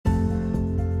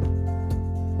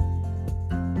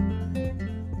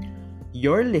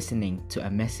You're listening to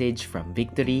a message from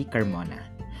Victory Carmona.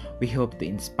 We hope to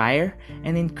inspire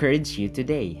and encourage you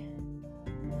today.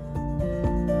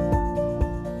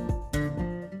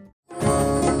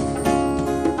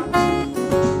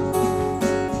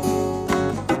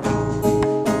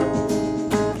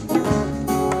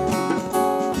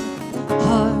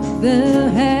 Hark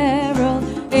the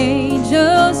herald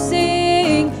angels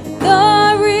sing,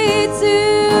 glory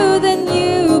to the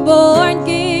newborn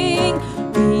King.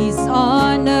 Peace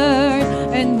on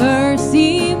earth and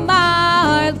mercy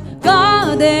mild,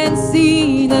 God and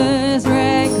sinners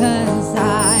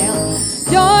reconciled.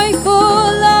 Joyful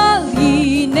all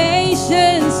ye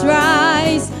nations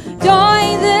rise,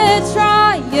 join the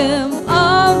triumph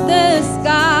of the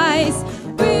skies.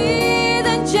 With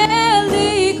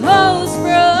angelic hosts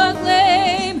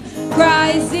proclaim,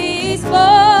 Christ is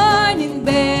born in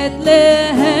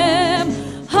Bethlehem.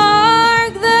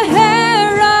 Hark the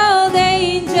herald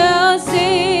angels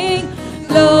sing,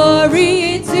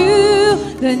 glory to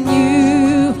the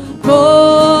newborn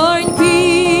King.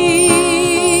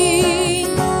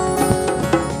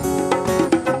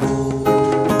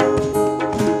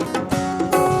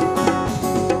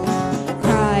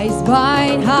 Christ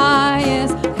by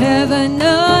highest heaven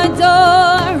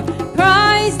adore,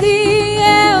 Christ the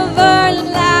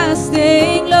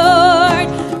everlasting Lord.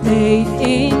 Late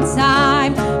in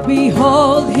time,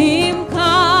 behold him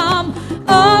come,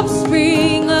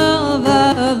 offspring of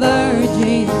a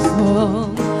virgin's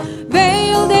womb.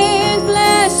 Veiled in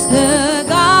flesh, the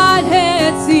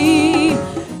Godhead see,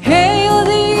 hail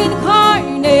the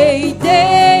incarnate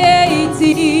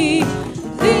deity.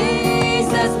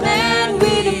 Jesus, man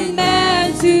with a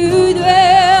man to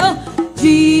dwell,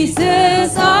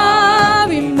 Jesus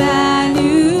our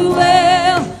Emmanuel.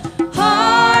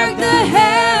 Hark the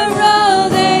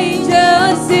herald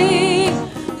angels sing,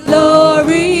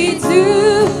 glory to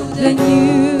the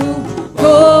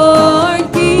newborn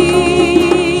King.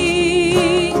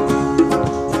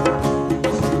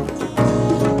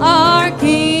 Our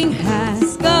King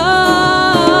has come,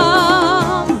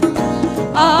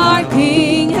 our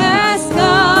King has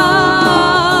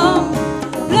come.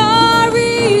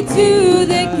 Glory to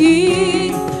the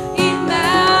King,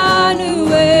 Emmanuel.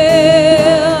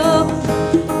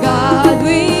 God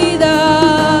with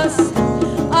us,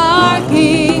 our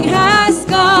King has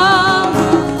come,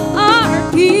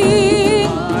 our King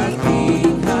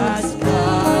has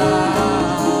come.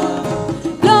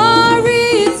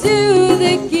 Glory to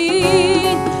the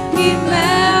King, Emmanuel.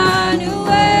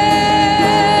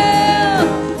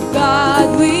 God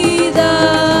with us.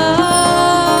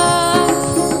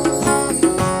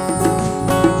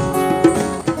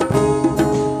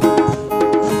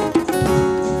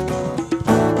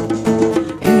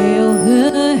 Hail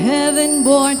the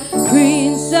heaven-born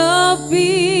Prince of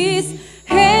Peace,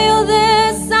 hail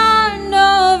the Son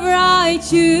of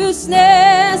Righteousness.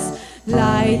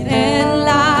 Light and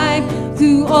life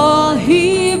to all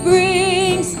he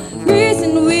brings,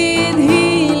 risen with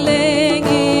healing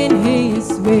in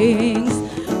his wings.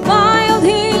 Mild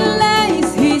he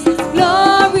lays his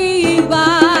glory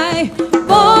by,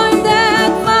 born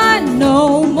that man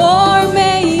no more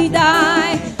may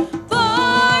die.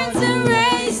 Born to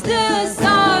raise the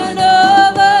Son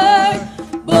of earth,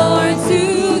 born to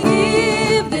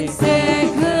give the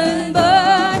second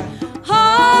birth.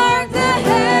 Hark the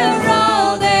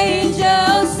herald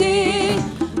angels sing,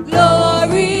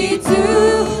 glory to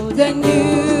the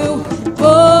newborn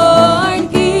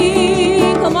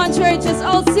King. Come on, churches,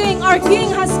 all sing, our King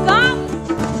has come.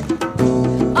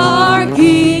 Our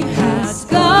King has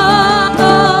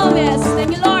come. Yes,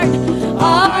 thank you, Lord.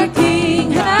 Our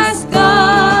King has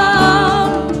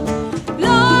come.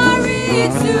 Glory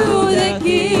to the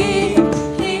King,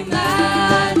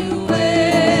 Emmanuel.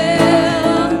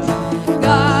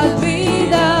 God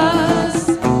with us,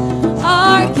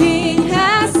 our King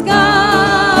has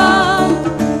come.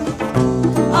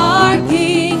 Our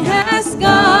King has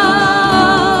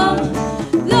come.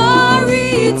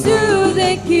 Glory to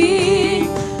the King,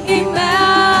 Emmanuel.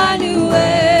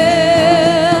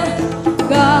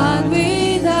 God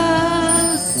with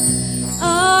us,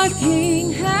 our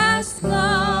King has come.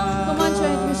 Come on,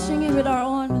 church, we're singing with our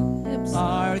own lips.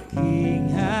 Our King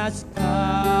has come.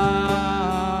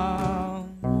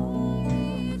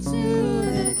 To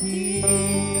the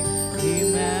King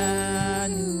Emmanuel.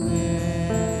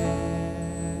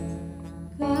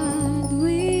 God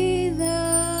with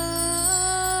us.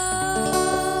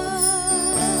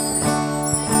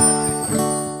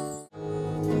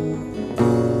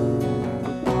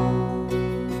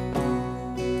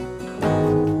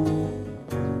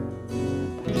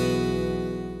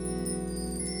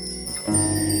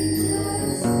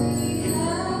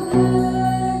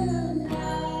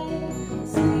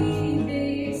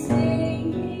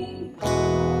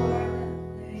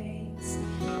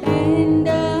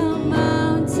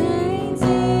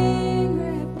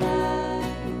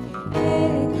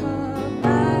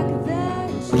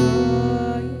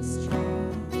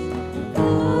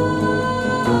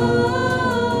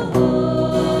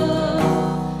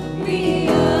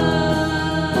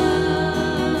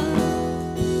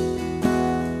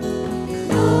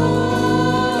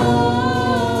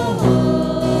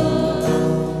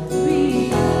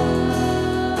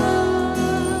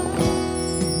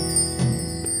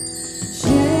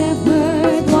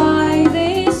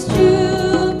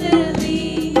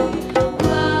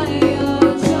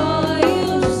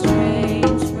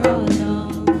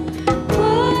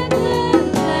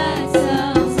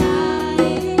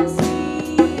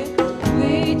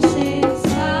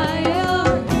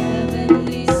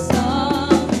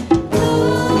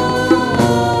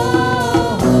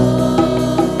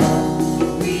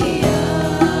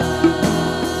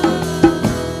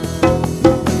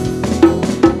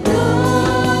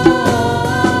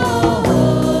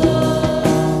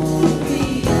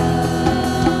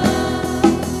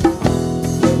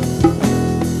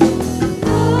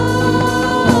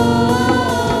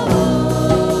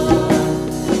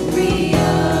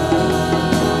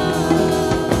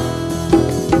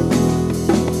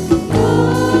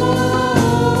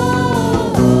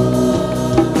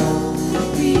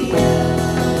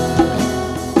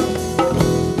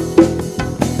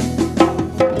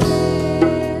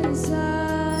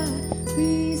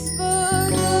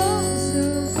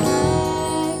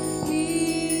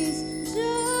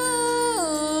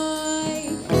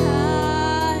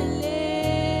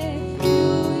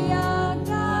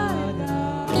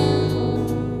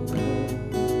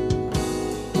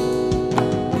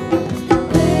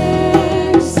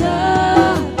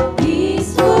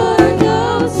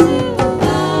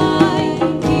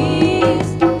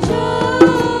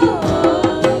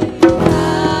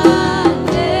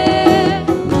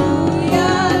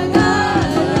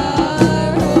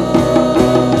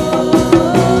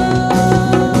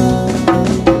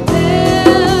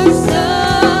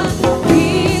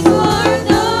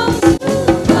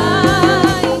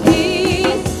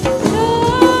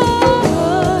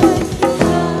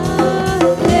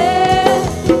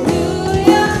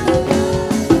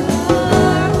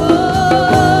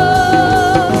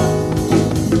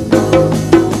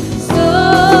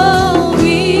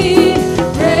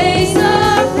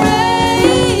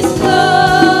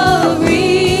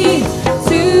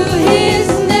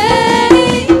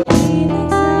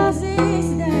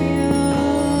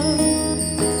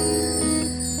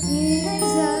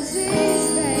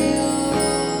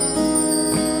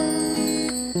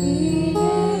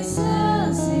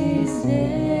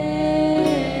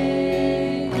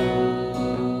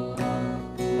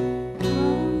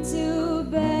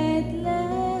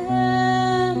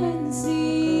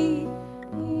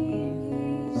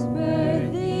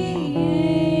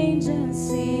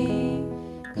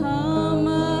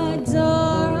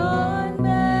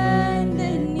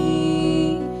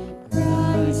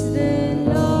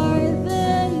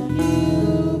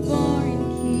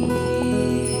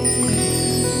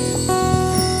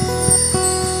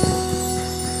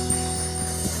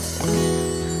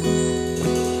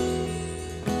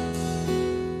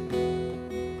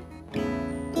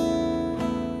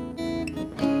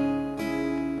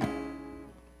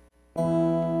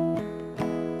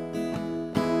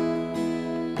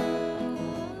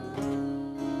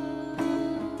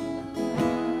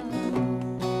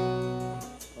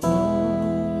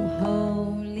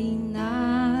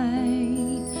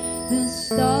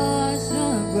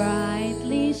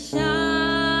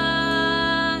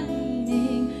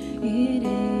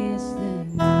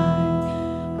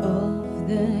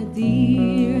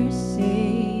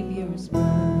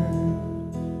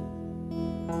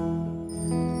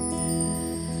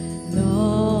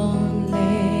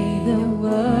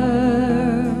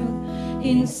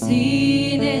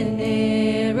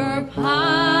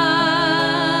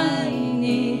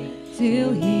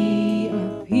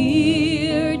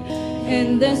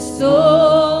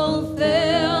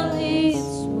 fulfill its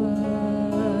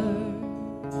word.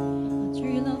 A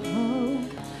thrill of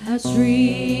hope, a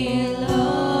thrill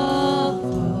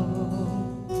of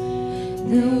hope.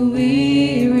 The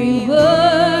weary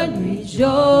world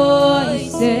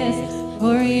rejoices,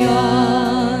 for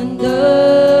yonder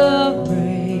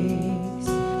breaks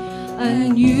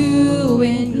and you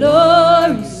in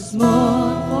glory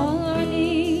small. Fall on our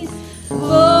knees, fall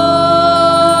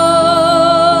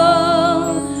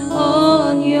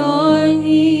on your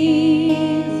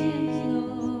knees,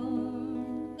 Lord.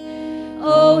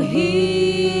 Oh, hear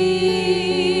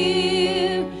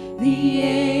the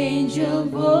angel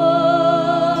voices.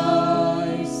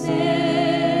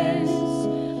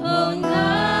 Oh, night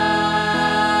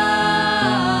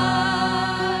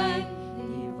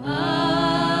divine.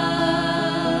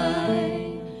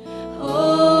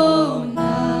 Oh,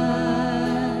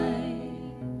 night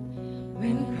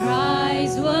when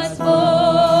Christ was born.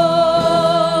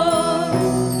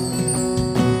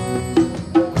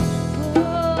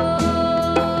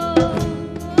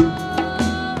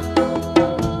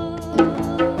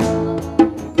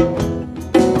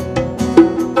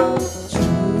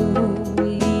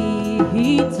 Truly,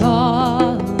 He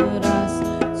taught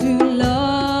us to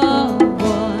love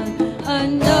one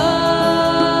another.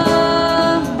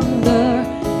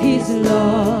 His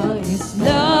law is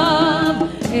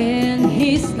love, and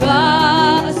His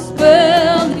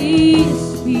gospel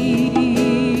is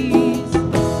peace.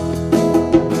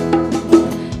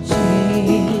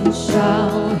 Chains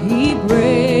shall He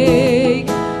break,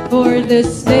 for the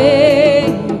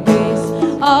slave is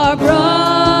our brother,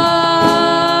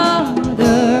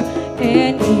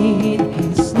 and in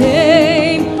His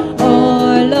name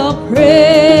all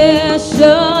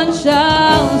oppression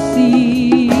shall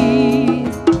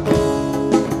cease.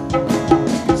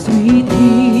 Sweet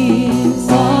hymns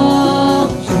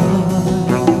of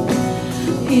joy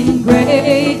in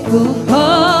grateful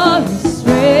chorus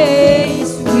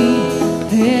raise we,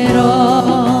 and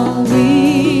all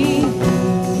we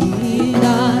in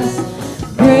us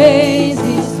praise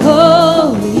His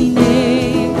holy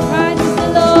name. Christ is the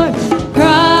Lord.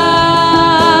 Christ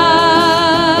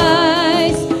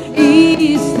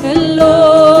is the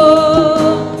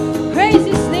Lord. Praise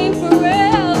His name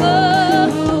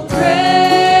forever. Praise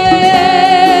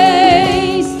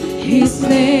His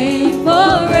name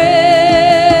forever.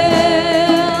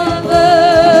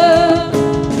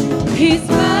 His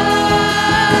power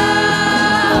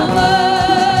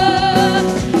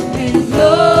and glory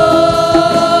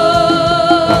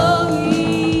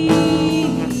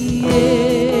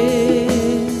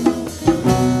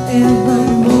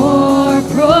evermore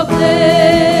proclaim.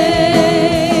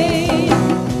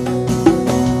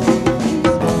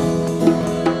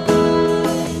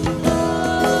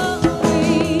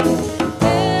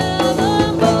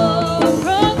 Evermore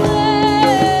proclaim.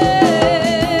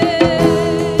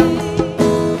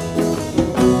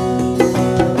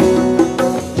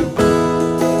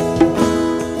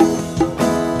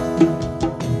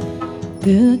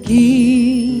 The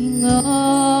King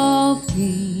of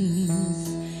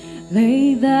Kings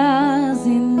lay thus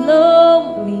in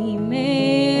lowly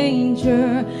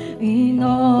manger, in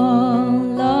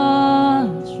all our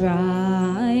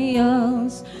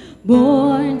trials,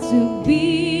 born to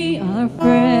be our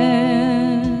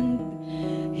friend.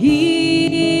 He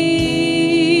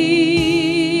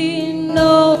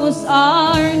knows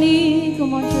our need.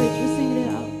 Come on, church, we're singing it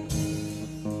out.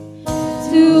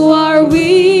 To our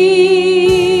weakness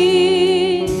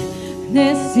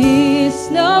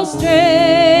is no stranger.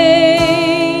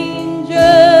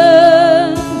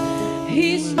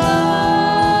 He's lonely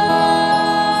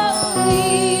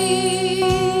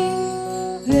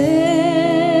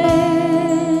there.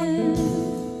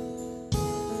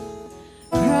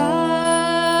 Christ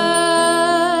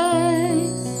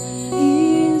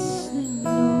is the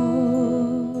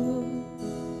Lord.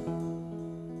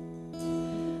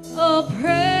 Oh,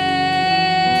 praise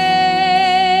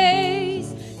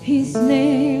His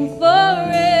name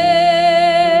forever.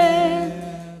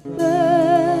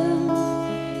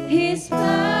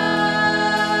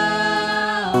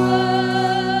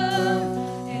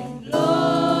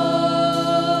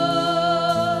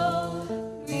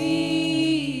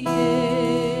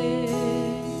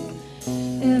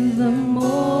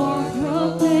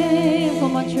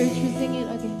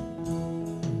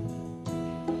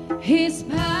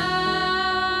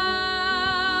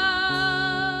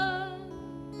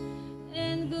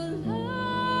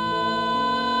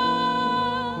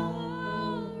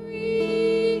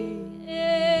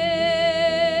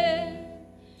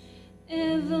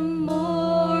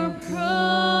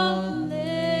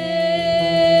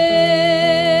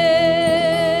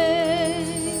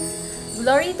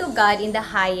 Glory to God in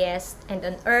the highest, and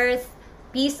on earth,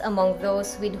 peace among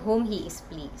those with whom He is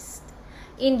pleased.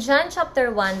 In John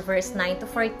chapter 1, verse 9 to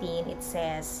 14, it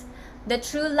says, "The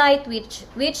true light which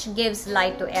gives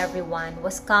light to everyone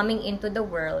was coming into the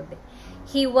world.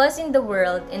 He was in the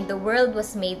world, and the world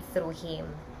was made through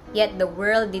Him. Yet the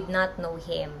world did not know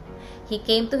Him. He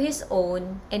came to His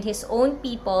own, and His own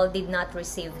people did not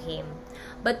receive Him.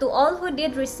 But to all who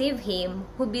did receive Him,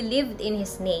 who believed in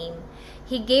His name,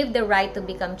 He gave the right to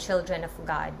become children of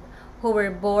God, who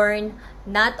were born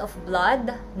not of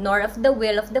blood, nor of the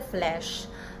will of the flesh,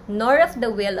 nor of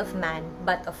the will of man,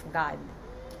 but of God.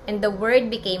 And the Word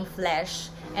became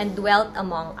flesh and dwelt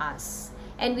among us.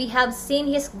 And we have seen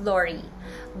His glory,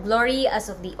 glory as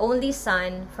of the only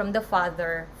Son from the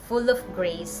Father, full of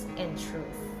grace and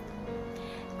truth."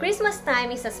 Christmas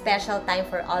time is a special time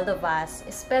for all of us,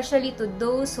 especially to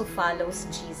those who follows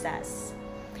Jesus.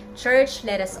 Church,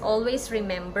 let us always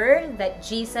remember that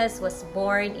Jesus was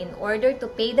born in order to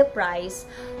pay the price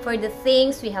for the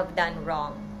things we have done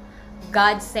wrong.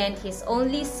 God sent His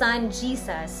only Son,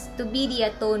 Jesus, to be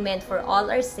the atonement for all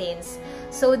our sins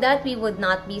so that we would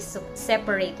not be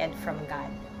separated from God.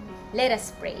 Let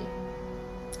us pray.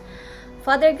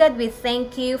 Father God, we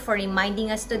thank You for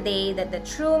reminding us today that the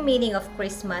true meaning of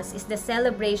Christmas is the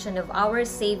celebration of our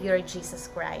Savior, Jesus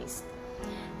Christ.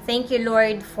 Thank You,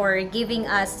 Lord, for giving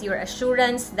us Your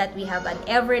assurance that we have an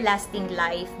everlasting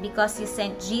life because You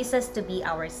sent Jesus to be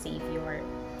our Savior.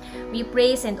 We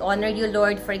praise and honor You,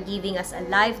 Lord, for giving us a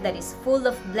life that is full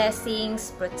of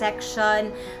blessings, protection,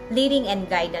 leading, and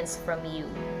guidance from You.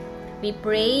 We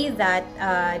pray that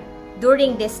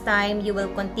during this time, You will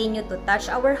continue to touch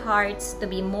our hearts to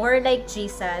be more like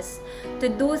Jesus, to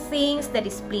do things that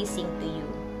is pleasing to You.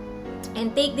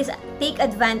 And take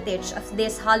advantage of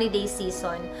this holiday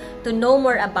season to know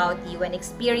more about You and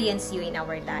experience You in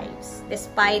our lives.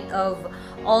 Despite of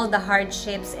all the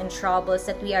hardships and troubles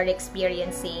that we are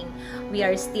experiencing, we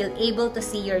are still able to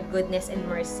see Your goodness and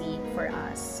mercy for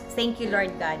us. Thank You,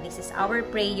 Lord God. This is our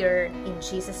prayer in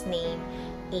Jesus' name.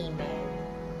 Amen.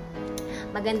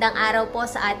 Magandang araw po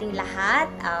sa ating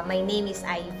lahat. My name is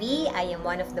Ivy. I am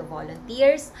one of the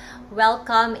volunteers.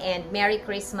 Welcome and Merry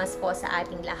Christmas po sa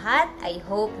ating lahat. I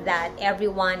hope that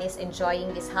everyone is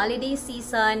enjoying this holiday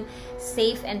season,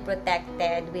 safe and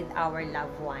protected with our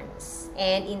loved ones.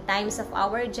 And in times of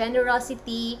our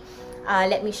generosity,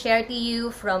 let me share to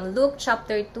you from Luke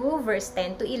chapter 2, verse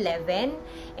 10 to 11.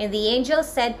 "And the angel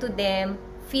said to them,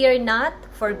 Fear not,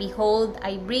 for behold,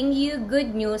 I bring you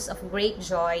good news of great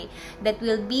joy that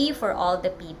will be for all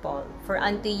the people. For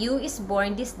unto you is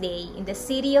born this day in the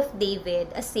city of David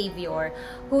a Savior,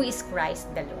 who is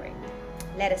Christ the Lord."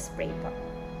 Let us pray po.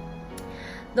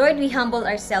 Lord, we humble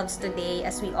ourselves today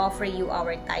as we offer You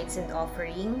our tithes and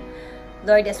offering.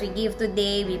 Lord, as we give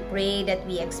today, we pray that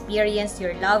we experience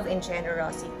Your love and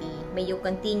generosity. May You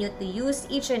continue to use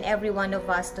each and every one of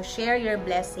us to share Your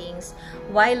blessings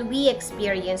while we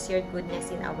experience Your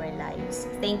goodness in our lives.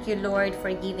 Thank You, Lord,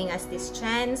 for giving us this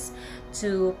chance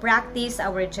to practice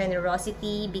our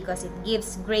generosity because it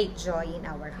gives great joy in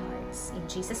our hearts. In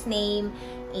Jesus' name,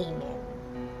 Amen.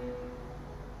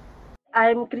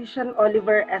 I'm Christian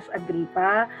Oliver S.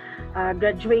 Agripa,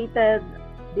 graduated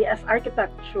BS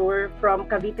Architecture from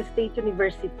Cavite State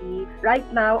University. Right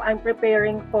now, I'm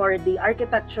preparing for the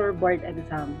Architecture Board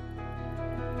exam.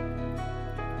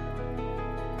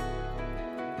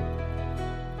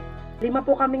 Lima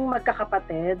po kaming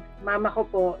magkakapatid. Mama ko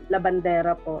po,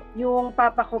 labandera po. Yung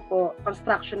papa ko po,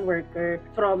 construction worker.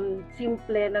 From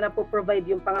simple na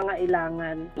napoprovide yung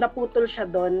pangangailangan. Naputol siya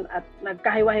doon at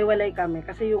nagkahiwa-hiwalay kami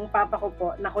kasi yung papa ko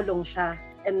po, nakulong siya.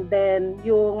 And then,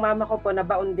 yung mama ko po,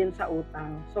 nabaon din sa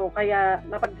utang. So, kaya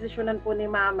napagdesisyonan po ni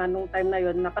mama nung time na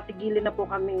yon, napatigilin na po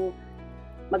kaming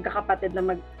magkakapatid na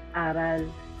mag-aral.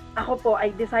 Ako po, I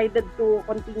decided to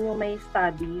continue my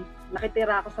study.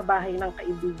 Nakitira ako sa bahay ng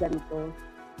kaibigan ko.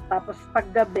 Tapos,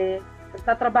 paggabi,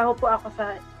 nagtatrabaho po ako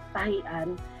sa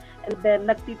tahian. And then,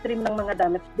 nagtitrim ng mga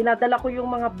damit. Dinadala ko yung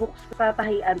mga books sa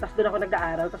tahian, tapos doon ako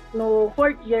nag-aaral. Tapos, no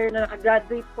 4th year na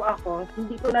nakagraduate po ako,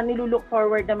 hindi ko na nilulook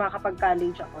forward na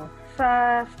makapag-college ako. Sa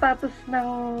status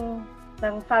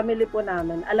ng family po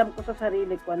namin, alam ko sa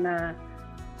sarili ko na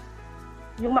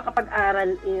yung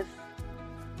makapag-aral is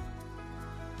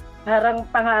parang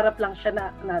pangarap lang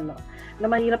siya na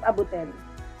mahirap abutin.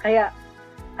 Kaya,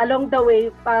 along the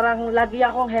way, parang lagi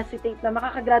akong hesitate na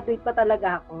makakagraduate pa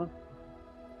talaga ako.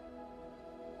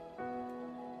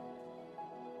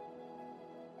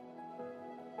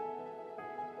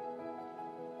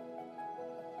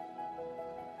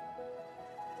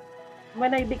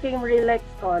 when I became Real Life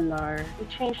Scholar, it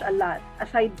changed a lot.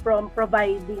 Aside from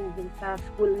providing dun sa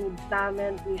school needs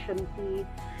namin, tuition fee,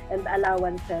 and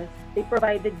allowances, they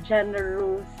provided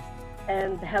generous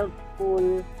and helpful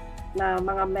na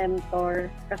mga mentor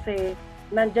kasi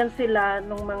nandyan sila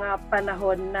nung mga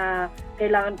panahon na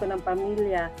kailangan ko ng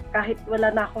pamilya. Kahit wala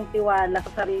na akong tiwala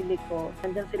sa sarili ko,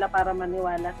 nandyan sila para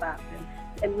maniwala sa akin.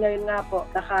 And ngayon nga po,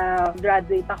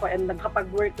 naka-graduate ako and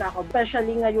nakapag-work na ako.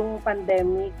 Especially ngayong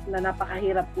pandemic na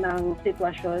napakahirap ng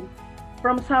sitwasyon.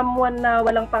 From someone na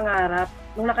walang pangarap,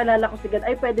 nung nakilala ko si God,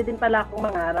 ay pwede din pala akong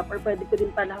mangarap or pwede ko din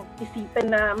palang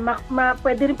isipin na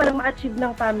pwede rin palang ma-achieve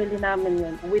ng family namin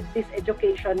yun. With this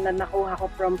education na nakuha ko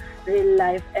from real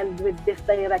life and with this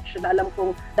direction, alam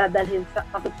kong dadalhin sa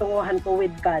patutunguhan ko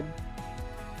with God.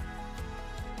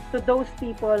 To those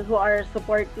people who are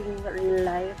supporting real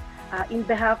life, in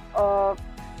behalf of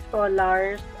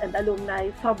scholars and alumni,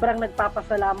 sobrang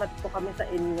nagpapasalamat po kami sa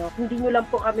inyo. Hindi nyo lang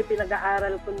po kami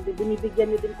pinag-aaral, kundi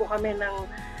binibigyan nyo din po kami ng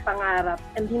pangarap.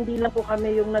 And hindi lang po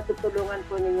kami yung natutulungan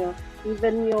po ninyo,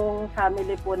 even yung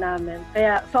family po namin.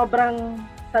 Kaya sobrang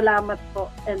salamat po.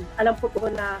 And alam po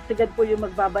na sigad po yung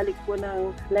magbabalik po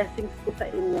ng blessings po sa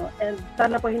inyo. And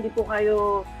sana po hindi po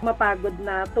kayo mapagod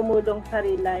na tumulong sa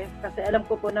real life. Kasi alam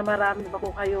ko po na marami pa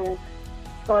po kayong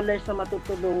scholars na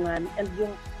matutulungan and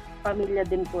yung pamilya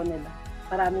din po nila.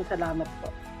 Maraming salamat po.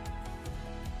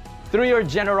 Through your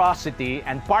generosity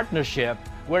and partnership,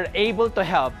 we're able to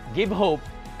help give hope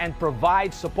and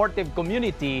provide supportive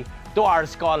community to our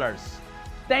scholars.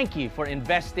 Thank you for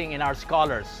investing in our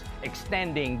scholars,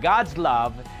 extending God's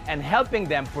love and helping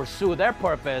them pursue their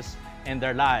purpose in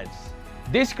their lives.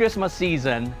 This Christmas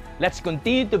season, let's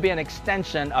continue to be an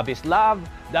extension of His love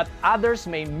that others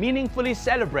may meaningfully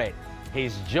celebrate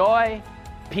His joy,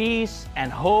 peace,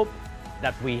 and hope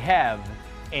that we have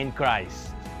in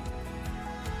Christ.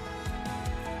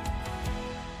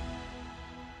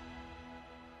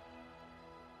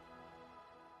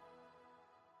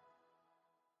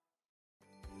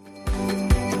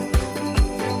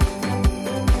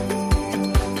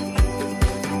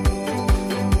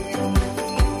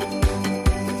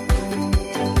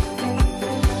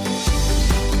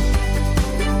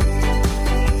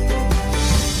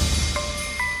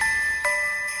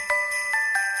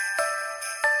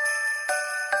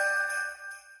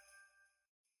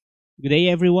 Good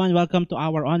day, everyone. Welcome to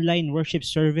our online worship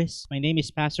service. My name is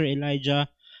Pastor Elijah.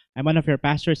 I'm one of your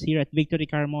pastors here at Victory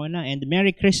Carmona. And Merry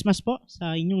Christmas po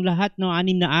sa inyong lahat. No? 6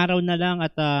 na araw na lang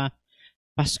at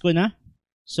Pasko na.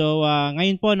 So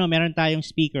ngayon po, no, meron tayong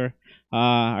speaker.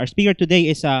 Our speaker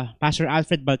today is Pastor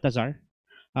Alfred Baltazar.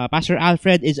 Pastor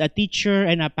Alfred is a teacher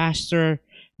and a pastor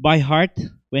by heart.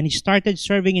 When he started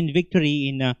serving in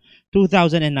Victory in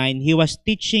 2009, he was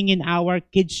teaching in our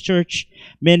kids' church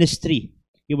ministry.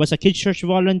 He was a kids' church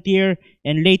volunteer,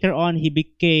 and later on, he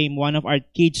became one of our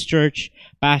kids' church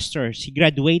pastors. He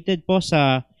graduated po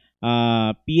sa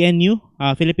PNU,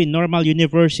 Philippine Normal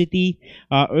University,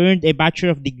 earned a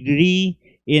Bachelor of Degree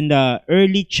in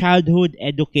Early Childhood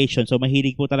Education. So,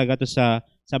 mahilig po talaga to sa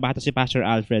bata si Pastor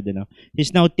Alfred. You know?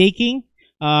 He's now taking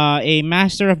a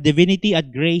Master of Divinity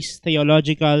at Grace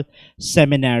Theological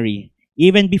Seminary.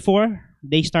 Even before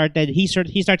he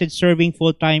started serving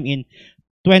full-time in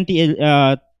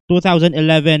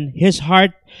 2011, his heart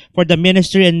for the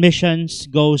ministry and missions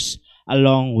goes a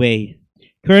long way.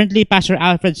 Currently, Pastor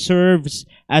Alfred serves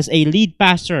as a lead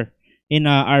pastor in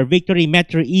our Victory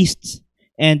Metro East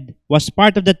and was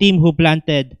part of the team who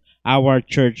planted our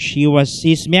church.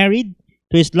 He's married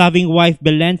to his loving wife,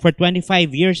 Belen, for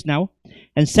 25 years now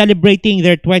and celebrating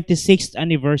their 26th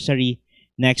anniversary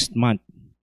next month.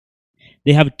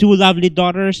 They have 2 lovely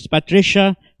daughters,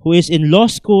 Patricia, who is in law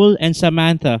school, and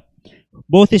Samantha.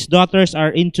 Both his daughters are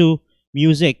into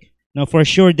music. Now, for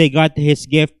sure, they got his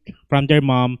gift from their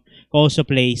mom, who also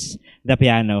plays the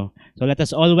piano. So let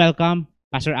us all welcome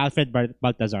Pastor Alfred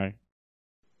Baltazar.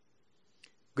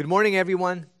 Good morning,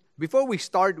 everyone. Before we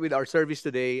start with our service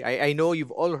today, I know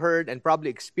you've all heard and probably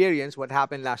experienced what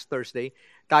happened last Thursday.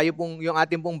 Yung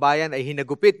ating pong bayan ay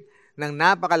hinagupit ng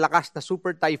napakalakas na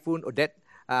Super Typhoon Odette.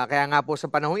 Kaya nga po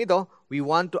sa panahon ito, we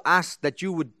want to ask that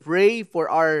you would pray for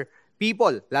our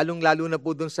people, lalong-lalo na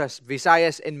po dun sa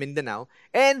Visayas and Mindanao.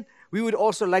 And we would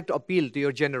also like to appeal to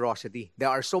your generosity.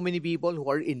 There are so many people who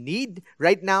are in need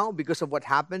right now because of what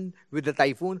happened with the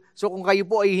typhoon. So kung kayo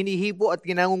po ay hinihipo at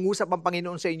kinangungusap ang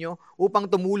Panginoon sa inyo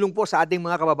upang tumulong po sa ating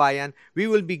mga kababayan,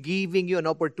 we will be giving you an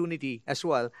opportunity as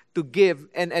well to give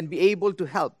and be able to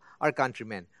help our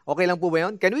countrymen. Okay lang po ba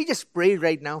yun? Can we just pray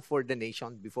right now for the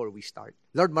nation before we start?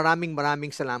 Lord, maraming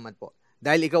salamat po.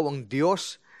 Dahil ikaw ang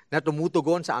Diyos na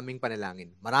tumutugon sa aming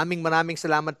panalangin. Maraming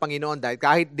salamat, Panginoon, dahil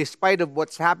kahit despite of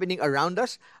what's happening around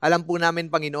us, alam po namin,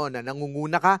 Panginoon, na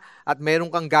nangunguna ka at meron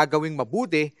kang gagawing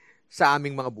mabuti sa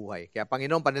aming mga buhay. Kaya,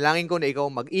 Panginoon, panalangin ko na ikaw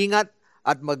mag-ingat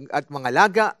at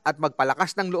mangalaga at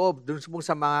magpalakas ng loob dun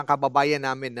sa mga kababayan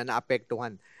namin na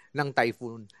naapektuhan ng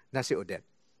typhoon na si Odette.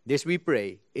 This we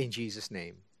pray in Jesus'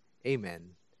 name.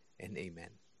 Amen and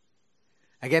amen.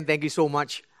 Again, thank you so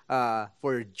much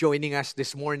for joining us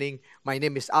this morning. My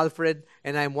name is Alfred,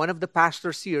 and I'm one of the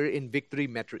pastors here in Victory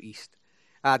Metro East.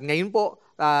 At ngayon po,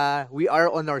 we are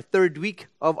on our third week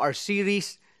of our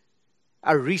series,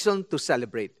 A Reason to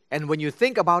Celebrate. And when you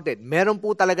think about it, meron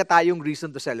po talaga tayong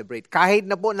reason to celebrate. Kahit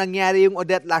na po nangyari yung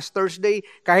Odette last Thursday,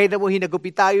 kahit na po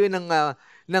hinagupit tayo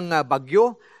ng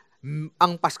bagyo,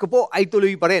 ang Pasko po ay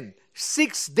tuloy pa rin.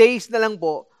 6 days na lang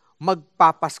po,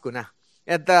 magpapasko na.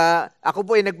 At ako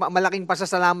po ay malaking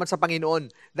pasasalamat sa Panginoon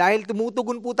dahil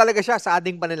tumutugon po talaga siya sa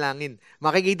ating panalangin.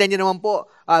 Makikita niyo naman po,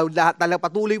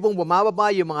 patuloy pong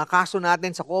bumababa yung mga kaso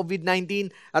natin sa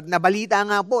COVID-19 at nabalita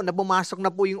nga po na pumasok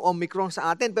na po yung Omicron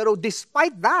sa atin. Pero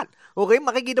despite that, okay,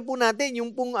 makikita po natin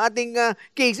yung pong ating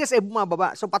cases ay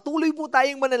bumababa. So patuloy po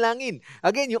tayong manalangin.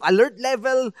 Again, yung alert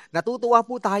level, natutuwa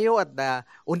po tayo at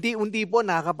unti-unti po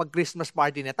nakakapag-Christmas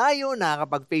party na tayo,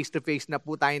 nakakapag face-to-face na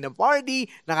po tayo ng party,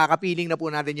 nakakapiling na po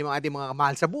natin yung ating mga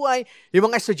kamahal sa buhay, yung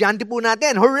mga estudyante po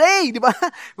natin, hooray! Di ba?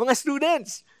 Mga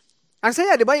students. Ang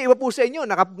saya, di ba? Yung iba po sa inyo,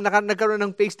 nagkaroon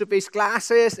ng face-to-face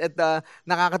classes at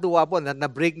nakakatuwa po,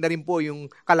 na-break na rin po yung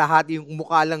kalahati, yung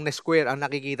mukha lang na square ang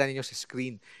nakikita ninyo sa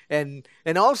screen. And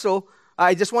also,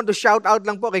 I just want to shout out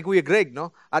lang po kay Kuya Greg,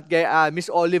 no? At kay Miss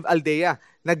Olive Aldea.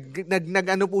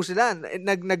 Ano po sila?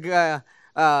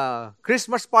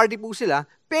 Christmas party po sila,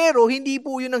 pero hindi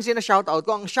po yun ang sina-shoutout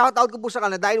ko. Ang shoutout ko po sa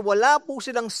kanila dahil wala po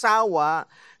silang sawa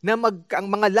na ang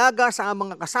mga laga sa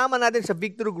mga kasama natin sa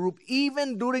Victory Group,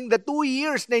 even during the 2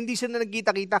 years na hindi sila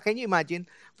nagkita-kita. Can you imagine?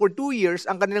 For 2 years,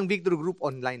 ang kanilang Victory Group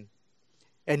online.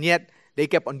 And yet, they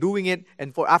kept on doing it.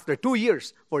 And after 2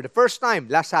 years, for the first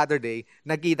time, last Saturday,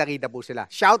 nagkita-kita po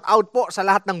sila. Shout out po sa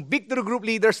lahat ng Victory Group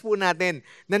leaders po natin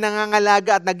na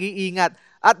nangangalaga at nag-iingat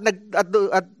at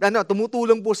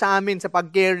tumutulong po sa amin sa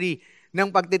pag-carry ng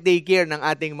pagte-take care ng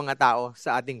ating mga tao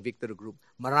sa ating Victory Group.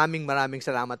 Maraming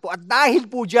salamat po. At dahil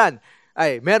po dyan,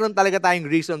 ay meron talaga tayong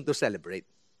reason to celebrate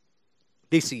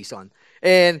this season.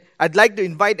 And I'd like to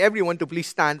invite everyone to please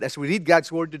stand as we read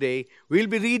God's Word today. We'll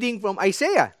be reading from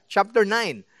Isaiah chapter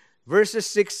 9, verses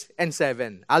 6 and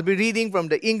 7. I'll be reading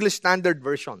from the English Standard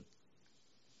Version.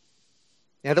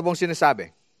 Ito pong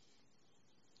sinasabi.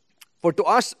 For to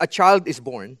us a child is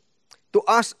born, to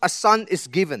us a son is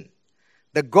given.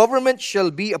 The government shall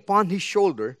be upon his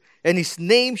shoulder, and his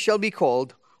name shall be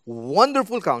called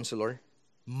Wonderful Counselor,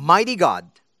 Mighty God,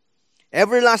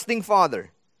 Everlasting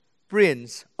Father,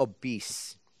 Prince of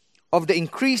Peace. Of the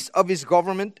increase of his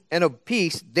government and of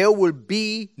peace there will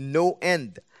be no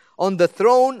end. On the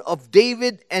throne of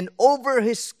David and over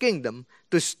his kingdom,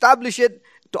 to establish it,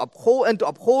 to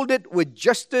uphold it with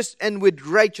justice and with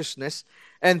righteousness,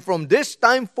 and from this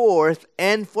time forth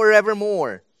and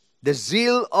forevermore. The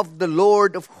zeal of the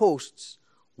Lord of hosts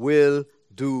will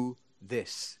do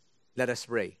this. Let us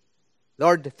pray.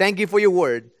 Lord, thank you for your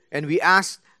word, and we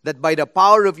ask that by the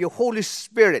power of your Holy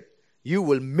Spirit, you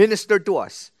will minister to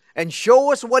us and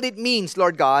show us what it means,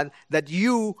 Lord God, that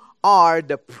you are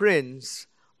the Prince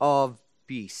of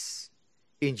Peace.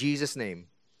 In Jesus' name,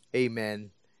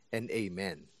 amen and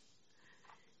amen.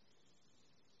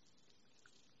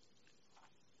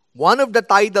 One of the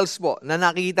titles po na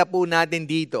nakita po natin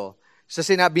dito sa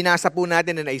binasa po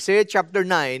natin in Isaiah chapter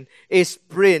 9 is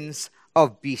Prince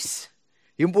of Peace.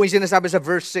 Yung po yung sinasabi sa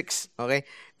verse 6. Okay?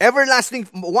 Everlasting,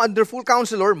 Wonderful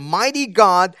Counselor, Mighty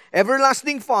God,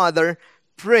 Everlasting Father,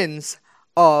 Prince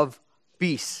of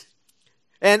Peace.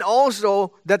 And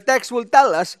also, the text will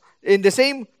tell us in the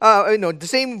same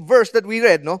verse that we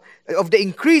read, no, of the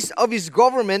increase of his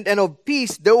government and of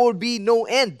peace, there will be no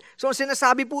end. So,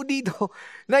 sinasabi po dito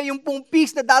na yung pong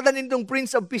peace na dadanin ng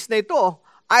Prince of Peace na ito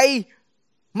ay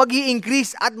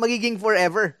magi-increase at magiging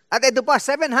forever. At ito pa,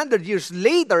 700 years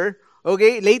later,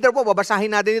 okay, later po,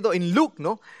 babasahin natin ito in Luke,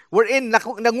 no, wherein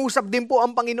nangusap din po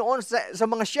ang Panginoon sa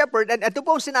mga shepherd, and ito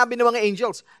po ang sinabi ng mga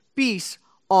angels, peace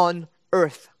on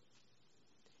earth.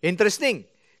 Interesting.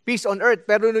 Peace on earth.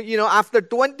 Pero, after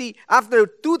 2,000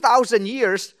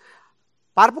 years,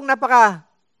 parang pong napaka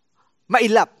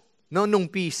mailap, no, nung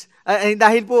peace.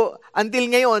 Dahil po, until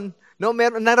ngayon, no,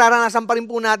 nararanasan pa rin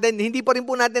po natin, hindi pa rin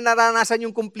po natin nararanasan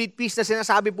yung complete peace na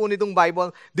sinasabi po nitong Bible.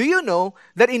 Do you know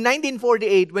that in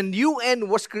 1948, when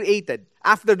UN was created,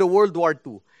 after the World War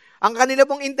II, ang kanila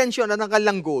pong intensyon at ang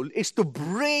kanilang goal is to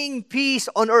bring peace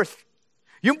on earth.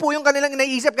 Yun po yung kanilang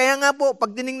naisip. Kaya nga po,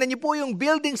 pag tinignan niyo po yung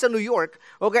building sa New York,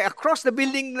 okay, across the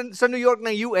building sa New York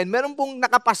ng UN, meron pong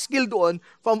nakapaskil doon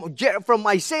from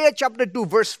Isaiah chapter 2,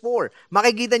 verse 4.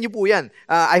 Makikita niyo po yan.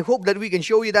 I hope that we can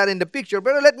show you that in the picture.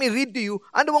 Pero let me read to you,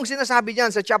 ano bang sinasabi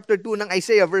diyan sa chapter 2 ng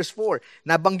Isaiah, verse 4.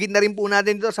 Nabanggit na rin po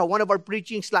natin dito sa one of our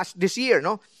preachings this year,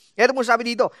 no? Ito mo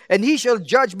sabi dito, and he shall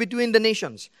judge between the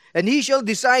nations, and he shall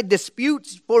decide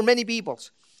disputes for many peoples.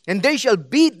 And they shall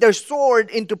beat their sword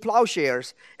into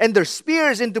plowshares, and their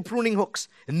spears into pruning hooks.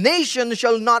 Nation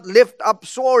shall not lift up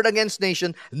sword against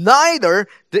nation, neither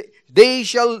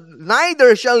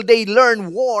shall they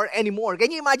learn war anymore.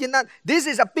 Can you imagine that? This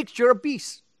is a picture of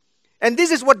peace. And this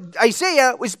is what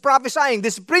Isaiah is prophesying.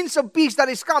 This Prince of Peace that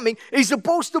is coming is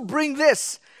supposed to bring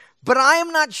this. But I am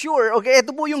not sure, okay,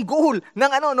 ito po yung goal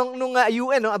ng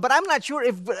UN, no? But I'm not sure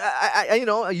if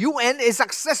UN is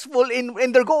successful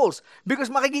in their goals. Because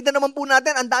makikita naman po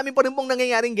natin, ang dami pa rin pong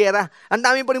nangyayaring gera. Ang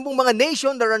dami pa rin pong mga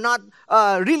nation that are not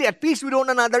really at peace with one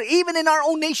another, even in our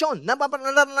own nation.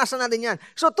 Naranasan natin yan.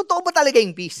 So, totoo ba talaga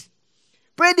yung peace?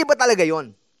 Pwede ba talaga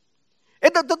yon?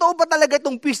 Ito, totoo ba talaga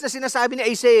itong peace na sinasabi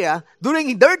ni Isaiah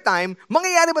during their time?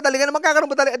 Mangyayari ba talaga na magkakaroon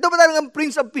ba talaga? Ito ba talaga ang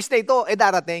Prince of Peace na ito?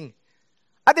 Darating.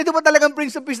 At ito ba talagang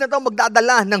Prince of Peace na ito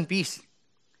magdadala ng peace?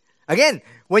 Again,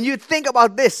 when you think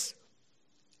about this,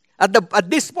 at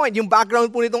this point, yung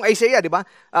background po nitong Isaiah, di ba?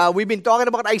 We've been talking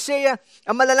about Isaiah.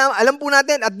 Alam po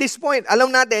natin, at this point, alam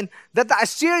natin that the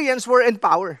Assyrians were in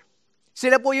power.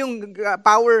 Sila po yung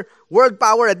world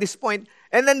power at this point.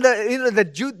 And then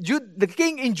the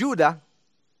king in Judah,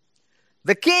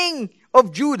 the king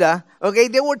of Judah, okay,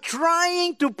 they were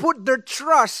trying to put their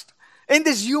trust in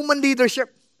this human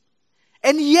leadership.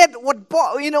 And yet, what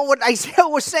Isaiah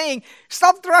was saying,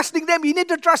 stop trusting them. You need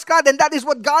to trust God. And that is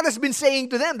what God has been saying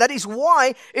to them. That is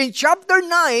why in chapter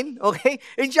 9, okay,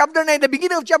 the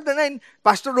beginning of chapter 9,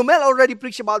 Pastor Romel already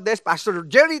preached about this. Pastor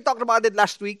Jerry talked about it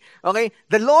last week. Okay,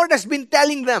 the Lord has been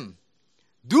telling them,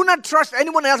 do not trust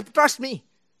anyone else, trust me.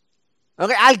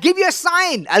 Okay, I'll give you a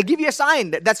sign.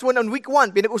 That's when on week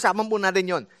 1, pinag-usapan po natin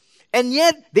yon. And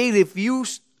yet, they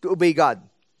refused to obey God.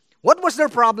 What was their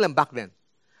problem back then?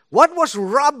 What was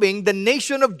robbing the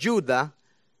nation of Judah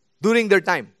during their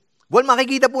time? Well,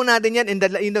 makikita po natin yan in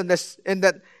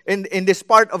this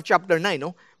part of chapter 9.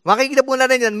 No? Makikita po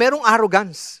natin yan, merong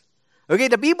arrogance.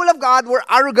 Okay, the people of God were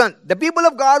arrogant. The people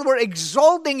of God were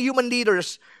exalting human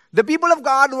leaders. The people of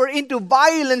God were into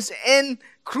violence and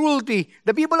cruelty.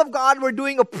 The people of God were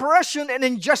doing oppression and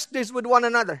injustice with one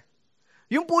another.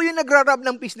 Yung po yung nagrarab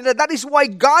ng peace nila. That is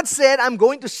why God said, I'm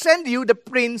going to send you the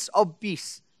Prince of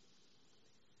Peace.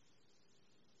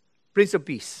 Prince of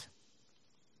Peace.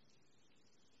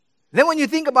 Then when you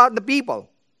think about the people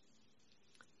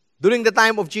during the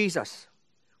time of Jesus,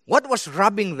 what was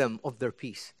robbing them of their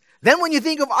peace? Then when you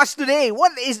think of us today,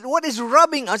 what is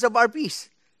robbing us of our peace?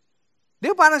 Di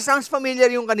ba parang sounds familiar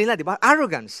yung kanila, di ba?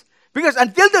 Arrogance. Because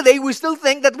until today, we still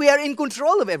think that we are in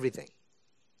control of everything.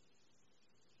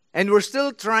 And we're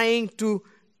still trying to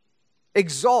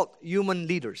exalt human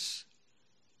leaders.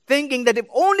 Thinking that if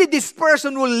only this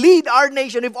person will lead our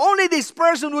nation, if only this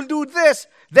person will do this,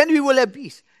 then we will have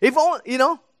peace. But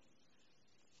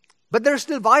there's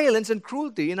still violence and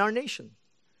cruelty in our nation,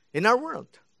 in our world.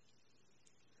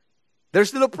 There's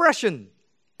still oppression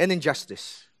and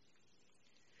injustice.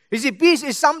 You see, peace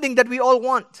is something that we all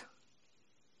want.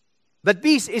 But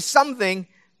peace is something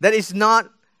that is not,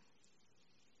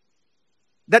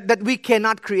 that we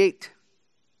cannot create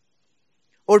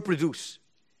or produce.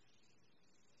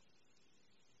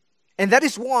 And that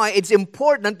is why it's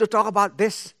important to talk about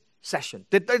this session.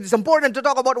 It's important to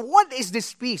talk about what is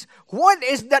this peace? What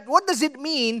is that? What does it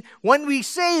mean when we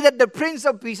say that the Prince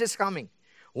of Peace is coming?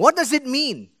 What does it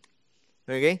mean?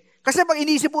 Okay? Kasi pag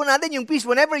inisip po natin yung peace,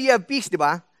 whenever you have peace, di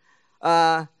ba?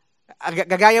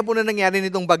 Gagaya po na nangyari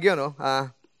nitong bagyo, no?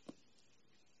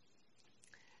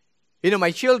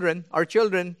 Our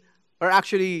children are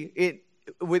actually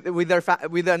with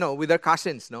their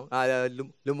cousins, no?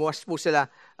 Lumuwas po sila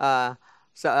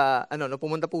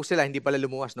pumunta po sila, hindi pala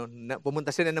lumuwas, no? Pumunta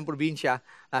sila ng probinsya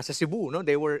sa Cebu, no?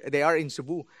 They are in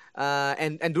Cebu.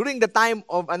 And during the time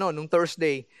of nung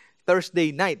Thursday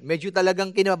night, medyo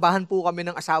talagang kinabahan po kami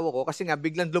ng asawa ko kasi nga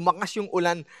biglang lumakas yung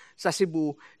ulan sa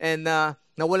Cebu and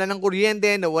nawala ng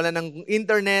kuryente, nawala ng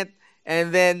internet, and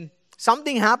then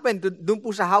something happened doon po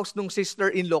sa house ng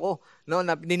sister-in-law ko, no,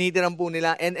 na ninitiran po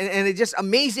nila. And it's just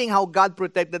amazing how God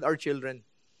protected our children.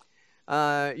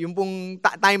 Yung pong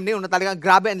time na yun, na talagang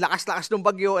grabe, ang lakas-lakas ng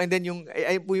bagyo, and then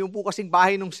yung po kasing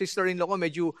bahay ng sister-in-law ko,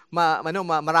 medyo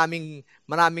maraming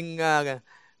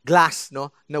glass,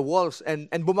 no, na walls, and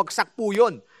bumagsak po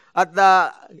yun. At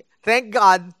thank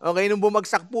God, okay, nung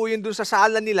bumagsak po yun dun sa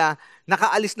sala nila,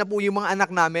 nakaalis na po yung mga anak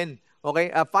namin.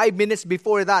 Okay, 5 minutes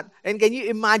before that. And can you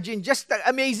imagine, just the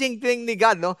amazing thing ni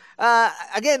God, no?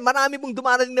 Again, marami pong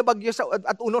dumarating na bagyo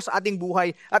at uno sa ating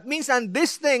buhay. At minsan,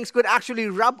 these things could actually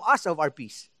rob us of our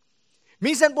peace.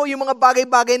 Minsan po, yung mga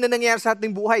bagay-bagay na nangyayari sa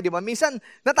ating buhay, di ba? Minsan,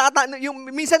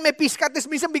 minsan may peace ka, tapos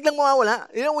minsan biglang mawawala.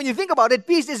 You know, when you think about it,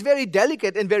 peace is very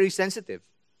delicate and very sensitive.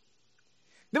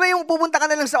 Di ba yung pupunta ka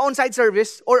na lang sa on-site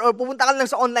service or pupunta ka na lang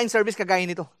sa online service kagaya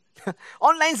nito?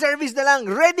 Online service na lang.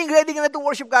 Ready ka na to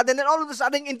worship God and then all of a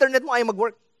sudden, internet mo ay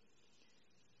mag-work.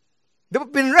 Diba,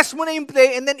 pinrest mo na yung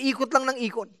play and then ikot lang ng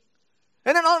ikot.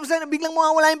 And then all of a sudden, biglang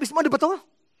mawawala yung peace mo. Diba to?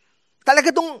 Talaga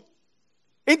tong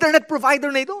internet provider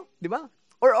na ito. Diba?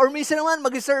 Or minsan naman,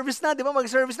 mag-service na. Diba?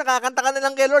 Mag-service na, kakanta ka na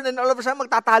lang kay Lord and all of a sudden,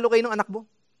 magtatalo kayo ng anak mo.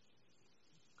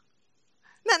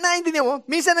 Naintindihan mo?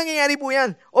 Minsan nangyayari po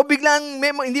yan. O biglang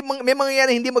may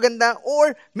mangyayari hindi maganda.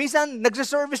 Or minsan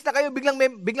nagsa-service na kayo, biglang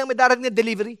may darating na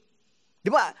delivery. Di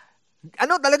ba?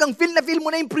 Talagang feel mo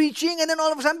na yung preaching and then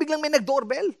all of a sudden biglang may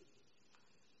nag-doorbell.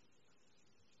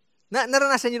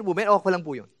 Naranasan niyo po ba? Okay lang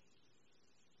po yun.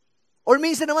 Or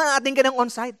minsan naman ating ka ng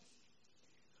on-site.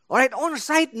 Alright,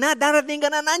 on-site na, darating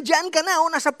ka na, nandyan ka na, o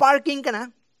nasa parking ka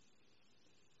na.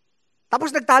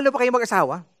 Tapos nagtalo pa kayo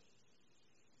mag-asawa.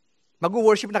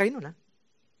 Mag-worship na kayo nun, ha?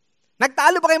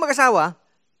 Nagtalo pa kayo mag-asawa,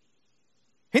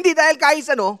 hindi dahil kahit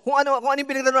kung ano yung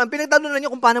pinagtalunan nyo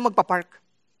kung paano magpa-park.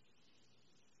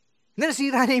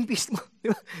 Nasira na yung peace mo.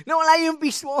 Nawala yung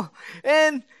peace mo.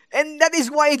 And that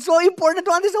is why it's so important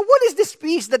to understand what is this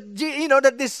peace that,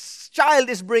 that this child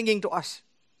is bringing to us.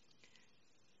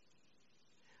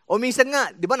 O minsan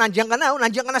nga, di ba, nandiyan ka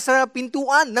na sa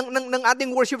pintuan ng ating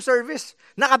worship service.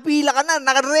 Nakapila ka na,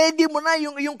 naka-ready mo na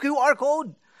yung QR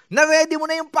code. Na-ready mo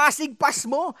na yung passing pass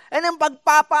mo. And ang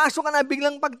pagpapasok ka na,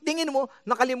 biglang pagtingin mo,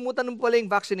 nakalimutan mo pala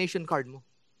yung vaccination card mo.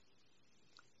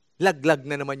 Laglag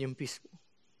na naman yung peace mo.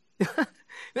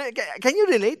 Can you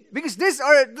relate? Because these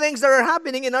are things that are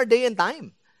happening in our day and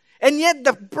time. And yet,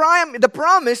 the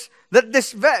promise that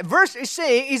this verse is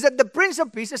saying is that the Prince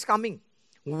of Peace is coming.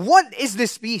 What is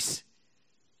this peace?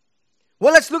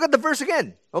 Well, let's look at the verse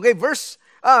again. Okay, verse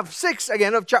 6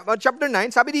 again of chapter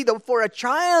 9, sabi dito, for a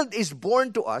child is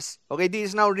born to us. Okay, this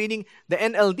is now reading the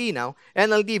NLT now,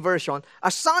 NLT version. A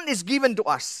son is given to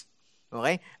us.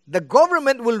 Okay, the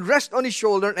government will rest on his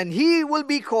shoulder and he will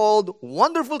be called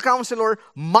Wonderful Counselor,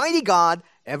 Mighty God,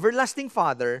 Everlasting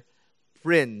Father,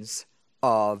 Prince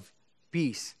of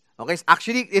Peace. Okay,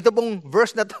 actually, ito pong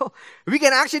verse na to, we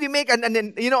can actually make an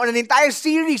entire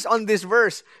series on this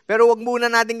verse. Pero wag muna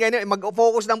natin ganyan,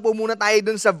 mag-focus lang po muna tayo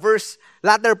dun sa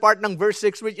latter part ng verse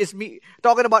 6, which is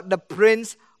talking about the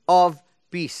Prince of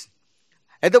Peace.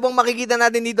 Ito pong makikita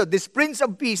natin dito, this Prince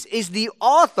of Peace is the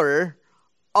author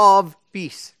of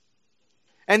peace.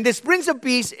 And this Prince of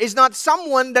Peace is not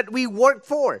someone that we work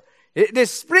for.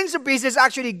 This Prince of Peace is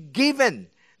actually given.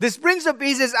 This Prince of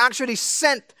Peace is actually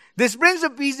sent. This Prince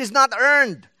of Peace is not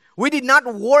earned. We did not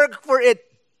work for it.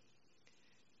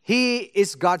 He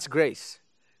is God's grace.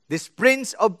 This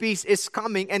Prince of Peace is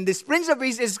coming, and this Prince of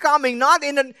Peace is coming not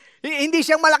hindi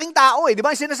siyang malaking tao eh. Di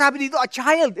ba? Sinasabi dito, a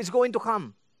child is going to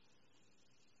come.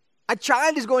 A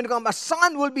child is going to come. A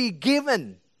son will be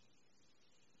given.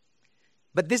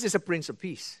 But this is a Prince of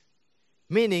Peace.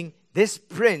 Meaning, this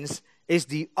Prince is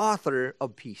the author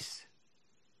of peace.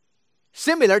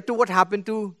 Similar to what happened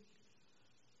to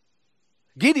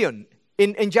Gideon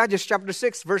in Judges chapter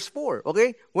 6 verse 4,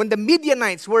 okay? When the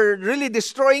Midianites were really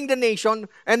destroying the nation,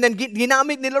 and then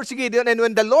ginamit ni Lord si Gideon, and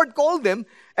when the Lord called them,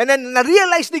 and then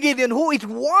na-realize ni Gideon who it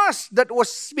was that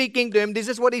was speaking to him, this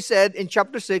is what he said in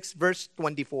chapter 6 verse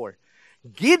 24.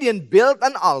 Gideon built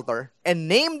an altar and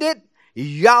named it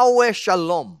Yahweh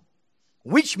Shalom,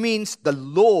 which means the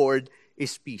Lord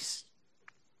is peace.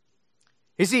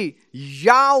 You see,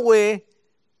 Yahweh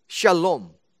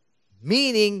Shalom,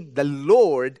 meaning the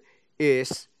Lord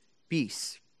is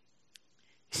peace.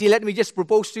 See, let me just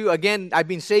propose to you again. I've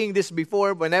been saying this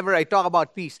before whenever I talk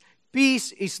about peace.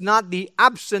 Peace is not the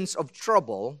absence of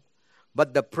trouble,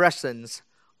 but the presence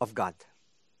of God.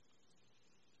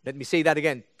 Let me say that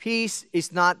again. Peace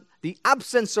is not the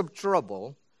absence of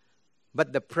trouble,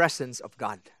 but the presence of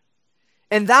God.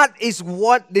 And that is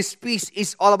what this peace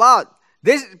is all about.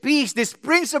 This peace, this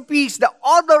Prince of Peace, the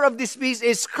author of this peace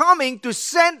is coming to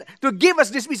give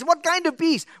us this peace. What kind of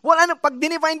peace? Well, pag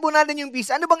dinefine po natin yung peace,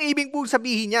 ano bang ibig po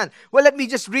sabihin yan? Well, let me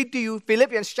just read to you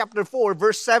Philippians chapter 4,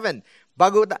 verse 7.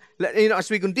 As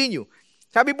we continue.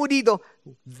 Sabi po dito,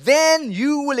 then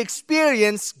you will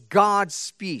experience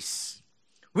God's peace,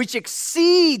 which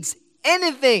exceeds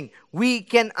anything we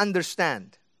can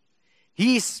understand.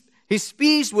 His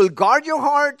peace will guard your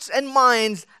hearts and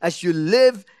minds as you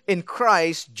live in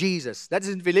Christ Jesus. That's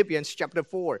in Philippians chapter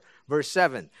 4, verse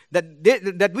 7.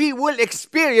 That we will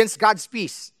experience God's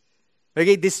peace.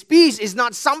 Okay, this peace is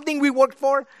not something we worked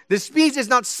for. This peace is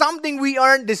not something we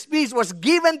earned. This peace was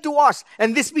given to us.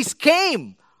 And this peace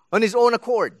came on His own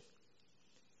accord.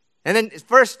 And then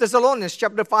 1 Thessalonians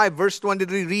chapter 5, verse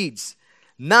 23 reads,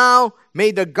 Now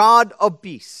may the God of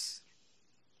peace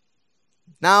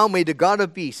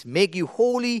make you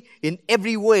holy in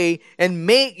every way, and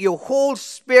make your whole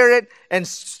spirit and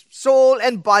soul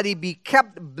and body be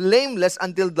kept blameless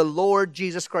until the Lord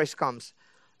Jesus Christ comes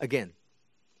again.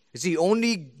 You see,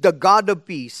 only the God of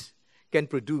peace can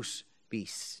produce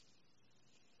peace.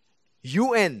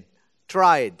 UN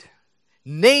tried.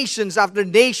 Nations after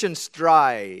nations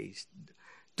tried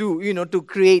to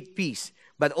create peace.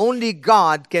 But only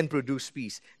God can produce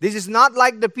peace. This is not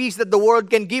like the peace that the world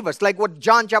can give us, like what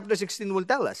John chapter 16 will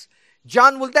tell us.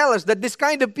 John will tell us that this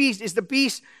kind of peace is the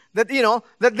peace that,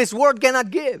 that this world cannot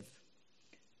give.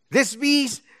 This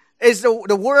peace is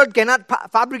the world cannot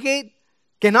fabricate,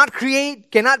 cannot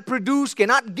create, cannot produce,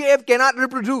 cannot give, cannot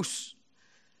reproduce.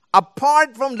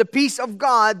 Apart from the peace of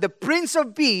God, the Prince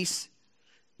of Peace,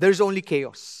 there's only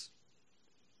chaos.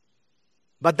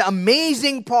 But the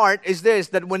amazing part is this,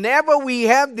 that whenever we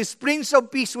have this Prince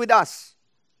of Peace with us,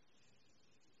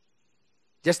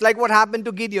 just like what happened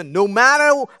to Gideon, no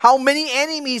matter how many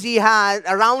enemies he had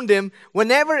around him,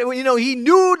 whenever he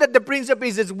knew that the Prince of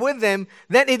Peace is with him,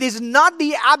 then it is not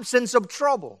the absence of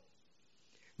trouble.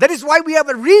 That is why we have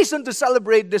a reason to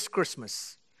celebrate this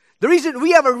Christmas. The reason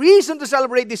we have a reason to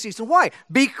celebrate this season. Why?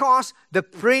 Because the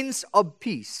Prince of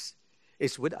Peace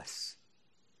is with us.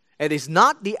 It is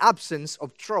not the absence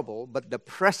of trouble, but the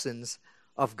presence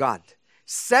of God.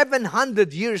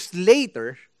 700 years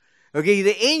later, okay,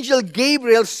 the angel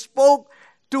Gabriel spoke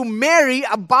to Mary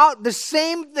about the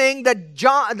same thing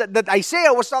that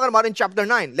Isaiah was talking about in chapter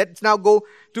 9. Let's now go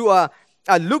to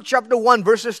Luke chapter 1,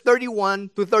 verses 31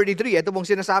 to 33. Ito pong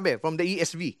sinasabi from the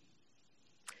ESV.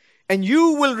 And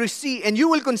you will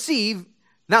conceive,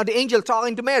 now the angel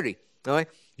talking to Mary, okay?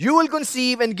 You will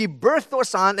conceive and give birth to a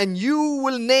son, and you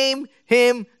will name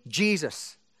him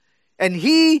Jesus. And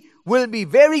he will be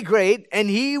very great, and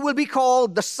he will be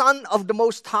called the Son of the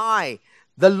Most High.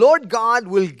 The Lord God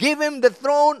will give him the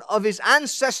throne of his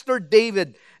ancestor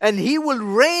David, and he will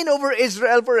reign over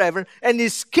Israel forever, and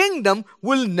his kingdom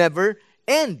will never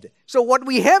end. So what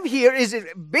we have here is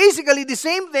basically the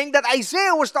same thing that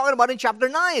Isaiah was talking about in chapter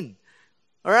 9.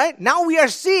 All right? Now we are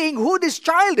seeing who this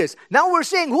child is. Now we're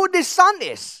seeing who this son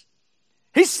is.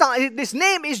 His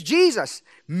name is Jesus.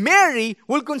 Mary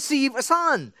will conceive a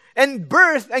son and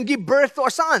give birth to a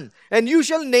son. And you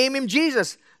shall name him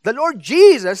Jesus. The Lord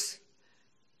Jesus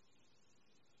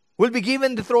will be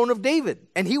given the throne of David.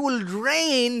 And he will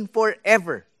reign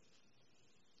forever.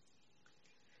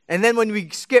 And then when we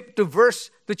skip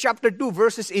to chapter 2,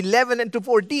 verses 11 and to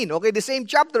 14. Okay, the same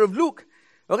chapter of Luke.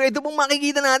 Okay, ito pong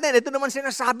makikita natin. Ito naman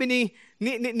sinasabi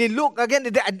ni Luke. Again,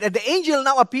 the angel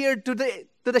now appeared to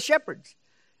the shepherds.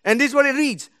 And this is what it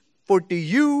reads. For to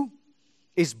you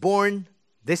is born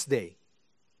this day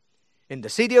in the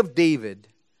city of David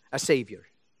a Savior,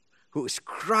 who is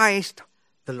Christ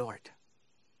the Lord.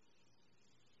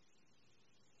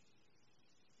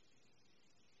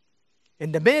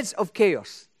 In the midst of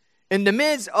chaos, in the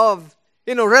midst of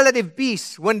relative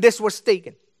peace when this was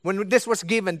taken, when this was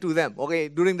given to them, okay,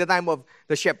 during the time of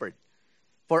the shepherd.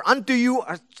 For unto you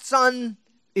a son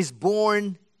is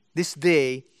born this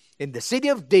day in the city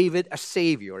of David a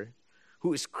Savior,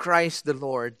 who is Christ the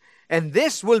Lord. And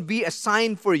this will be a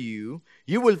sign for you.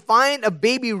 You will find a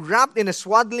baby wrapped in a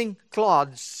swaddling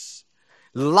cloths,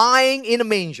 lying in a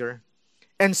manger.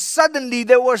 And suddenly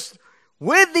there was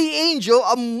with the angel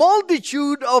a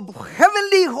multitude of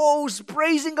heavenly hosts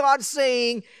praising God,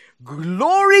 saying,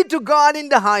 Glory to God in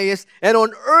the highest, and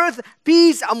on earth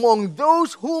peace among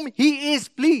those whom He is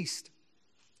pleased.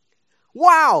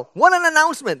 Wow! What an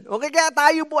announcement! Okay, kaya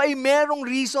tayo po ay merong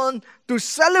reason to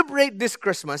celebrate this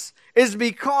Christmas is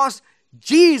because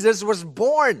Jesus was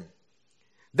born.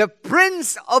 The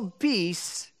Prince of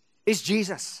Peace is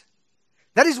Jesus.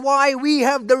 That is why we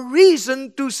have the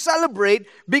reason to celebrate,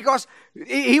 because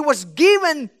He was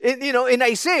given, in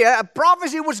Isaiah, a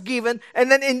prophecy was given,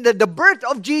 and then in the birth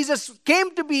of Jesus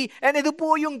came to be, and ito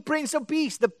po yung Prince of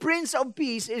Peace. The Prince of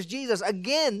Peace is Jesus.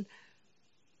 Again,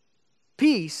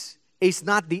 peace is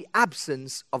not the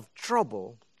absence of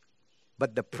trouble,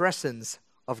 but the presence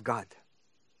of God.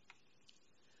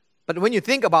 But when you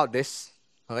think about this,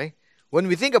 okay, when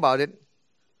we think about it,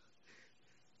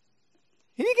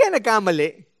 Hindi kaya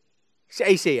nagkamali si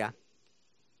Isaiah?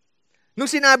 Nung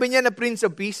sinabi niya na Prince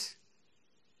of Peace,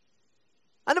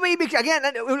 ano ba ibig, again,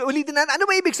 ulitin natin, ano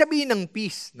ba ibig sabihin ng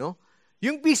peace, no?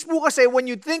 Yung peace po kasi, when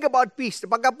you think about peace,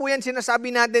 pagka po yan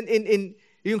sinasabi natin in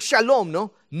yung shalom,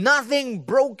 no? Nothing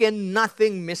broken,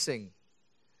 nothing missing.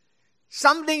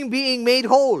 Something being made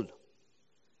whole.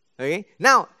 Okay?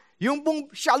 Now, yung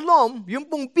pong shalom, yung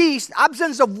pong peace,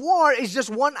 absence of war is just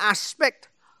one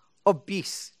aspect of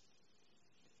peace.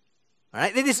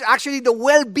 Alright? It is actually the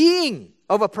well-being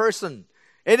of a person.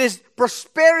 It is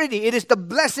prosperity. It is the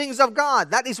blessings of God.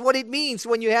 That is what it means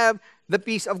when you have the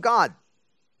peace of God.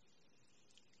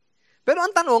 Pero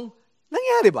ang tanong,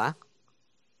 nangyari ba?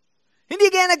 Hindi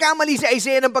kaya nagkamali si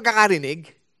Isaiah ng pagkakarinig?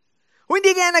 O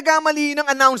hindi kaya nagkamali ng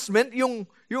announcement yung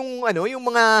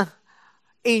mga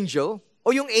angel o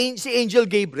si Angel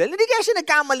Gabriel? Hindi kaya siya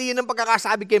nagkamali ng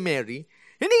pagkakasabi kay Mary?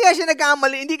 Hindi kaya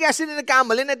sila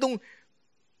nagkamali na itong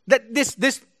that this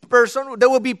person, there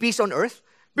will be peace on earth?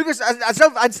 Because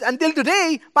until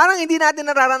today, parang hindi natin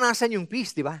nararanasan yung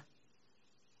peace, di ba?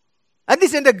 At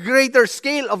least in the greater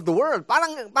scale of the world.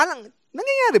 Parang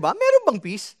nangyayari ba? Meron bang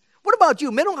peace? What about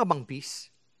you? Meron ka bang peace?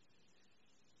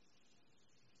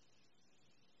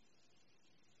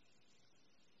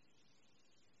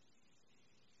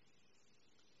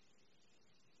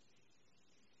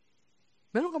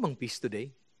 Meron ka bang peace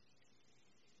today?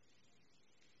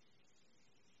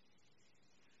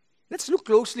 Let's look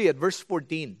closely at verse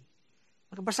 14.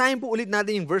 Basahin po ulit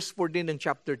natin yung verse 14 ng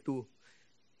chapter 2.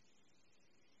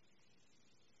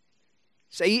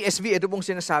 Sa ESV, ito pong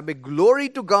sinasabi,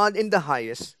 "Glory to God in the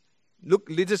highest."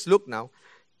 Let us look now.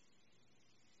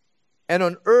 "And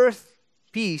on earth,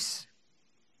 peace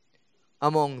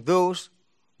among those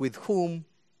with whom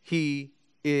He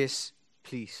is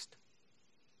pleased."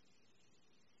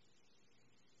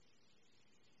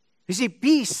 You see,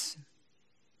 peace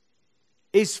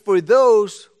is for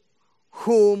those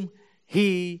whom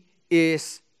He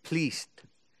is pleased.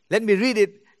 Let me read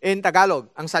it in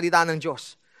Tagalog, ang salita ng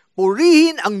Diyos.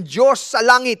 "Purihin ang Diyos sa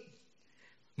langit.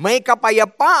 May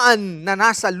kapayapaan na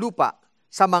nasa lupa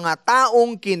sa mga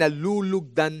taong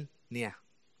kinalulugdan niya."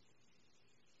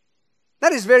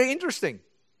 That is very interesting.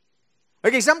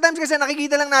 Okay, sometimes kasi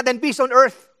nakikita lang natin peace on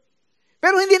earth.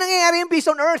 Pero hindi nangyayari yung peace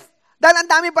on earth. Dahil ang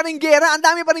dami pa rin gera, ang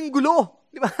dami pa rin gulo.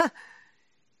 Di ba?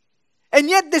 And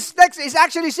yet this text is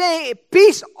actually saying,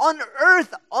 peace on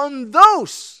earth on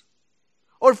those,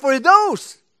 or for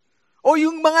those, o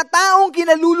yung mga taong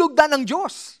kinalulugdan ng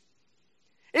Diyos.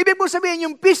 Ibig po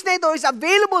sabihin, yung peace na ito is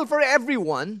available for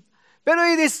everyone, pero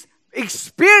it is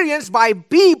experienced by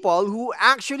people who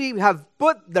actually have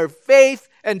put their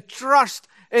faith and trust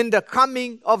in the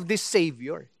coming of this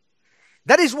Savior.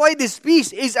 That is why this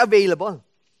peace is available.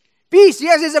 Peace,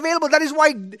 yes, is available. That is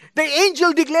why the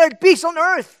angel declared peace on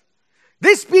earth.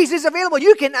 This peace is available.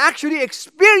 You can actually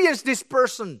experience this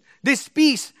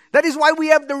peace. That is why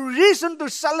we have the reason to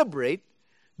celebrate,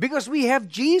 because we have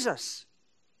Jesus,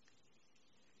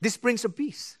 this Prince of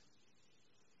Peace,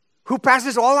 who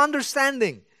passes all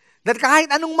understanding. That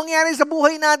kahit anong mangyari sa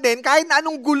buhay natin, kahit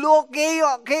anong gulo,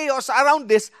 chaos around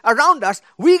us,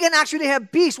 we can actually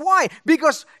have peace. Why?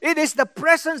 Because it is the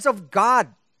presence of God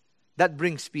that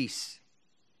brings peace.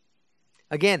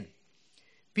 Again,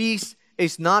 peace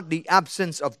is not the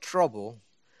absence of trouble,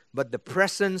 but the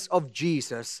presence of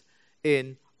Jesus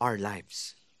in our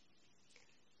lives.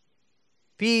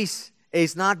 Peace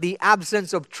is not the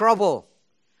absence of trouble,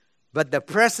 but the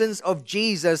presence of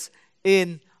Jesus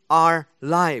in our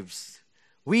lives.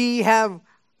 We have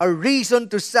a reason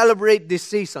to celebrate this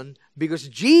season because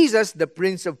Jesus, the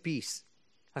Prince of Peace,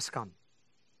 has come.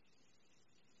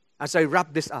 As I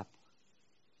wrap this up,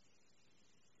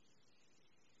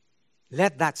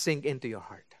 let that sink into your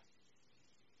heart.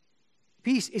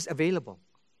 Peace is available.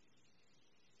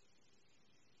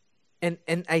 And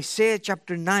Isaiah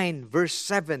chapter 9 verse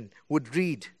 7 would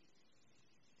read,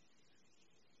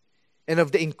 "And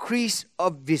of the increase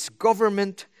of this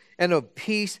government and of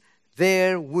peace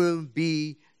there will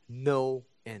be no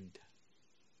end."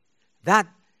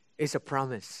 That is a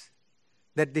promise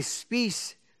that this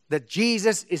peace that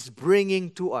Jesus is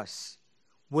bringing to us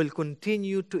will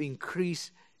continue to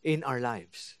increase in our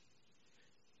lives.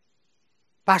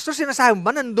 Pastor, sinasabi mo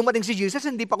ba nang dumating si Jesus,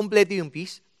 hindi pa kumpleto yung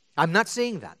peace? I'm not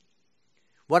saying that.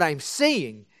 What I'm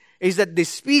saying is that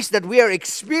this peace that we are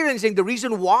experiencing, the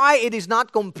reason why it is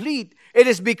not complete, it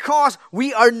is because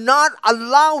we are not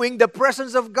allowing the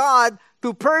presence of God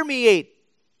to permeate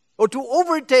or to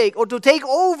overtake or to take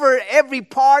over every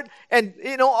part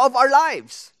of our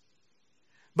lives.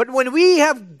 But when we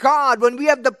have God, when we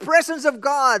have the presence of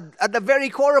God at the very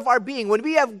core of our being, when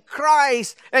we have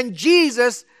Christ and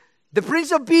Jesus, the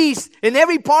Prince of Peace, in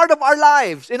every part of our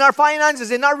lives, in our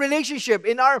finances, in our relationship,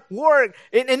 in our work,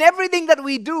 in everything that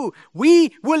we do,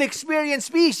 we will experience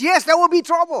peace. Yes, there will be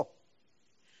trouble,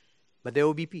 but there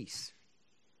will be peace.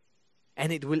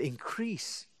 And it will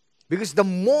increase. Because the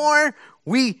more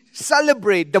we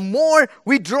celebrate, the more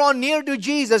we draw near to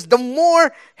Jesus, the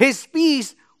more His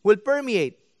peace will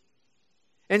permeate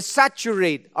and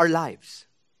saturate our lives.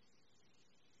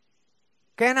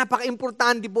 Kaya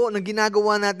napaka-importante po ng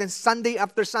ginagawa natin Sunday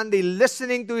after Sunday,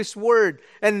 listening to His Word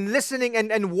and listening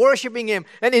and worshiping Him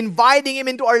and inviting Him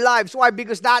into our lives. Why?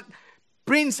 Because that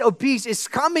Prince of Peace is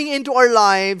coming into our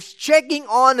lives, checking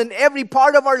on in every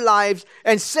part of our lives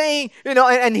and saying,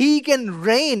 and He can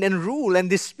reign and rule, and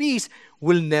this peace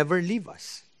will never leave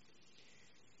us.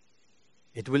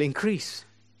 It will increase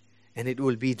and it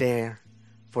will be there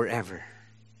forever.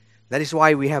 That is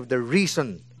why we have the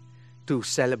reason to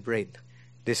celebrate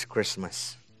this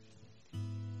Christmas.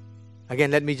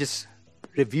 Again, let me just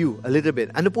review a little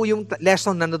bit. Ano po yung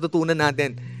lesson na natutunan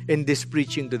natin in this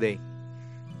preaching today?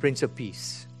 Prince of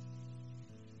Peace.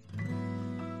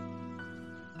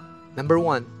 Number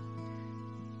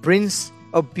 1, Prince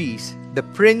of Peace. The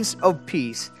Prince of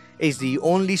Peace is the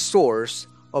only source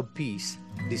of peace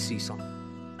this season.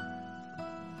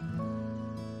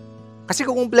 Kasi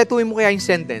kung kumpletuhin mo kaya yung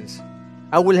sentence,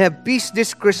 I will have peace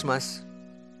this Christmas,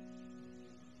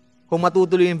 kung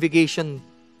matutuloy yung vacation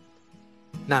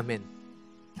namin.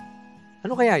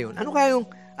 Ano kaya yun? Ano kaya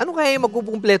yung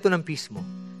magkukumpleto ng peace mo?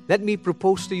 Let me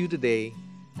propose to you today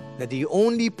that the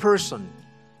only person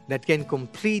that can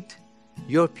complete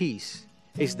your peace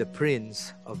is the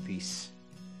Prince of Peace.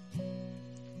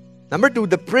 Number 2,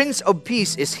 the Prince of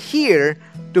Peace is here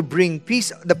to bring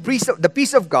peace, the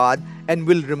peace of God, and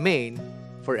will remain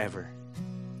forever.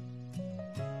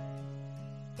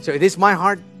 So it is my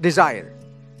heart desire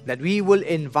that we will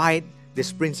invite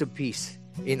this Prince of Peace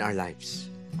in our lives.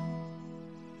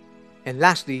 And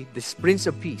lastly, this Prince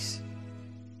of Peace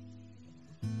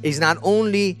is not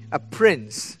only a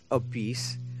Prince of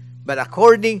Peace, but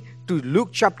according to Luke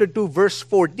chapter 2 verse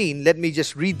 14, let me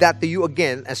just read that to you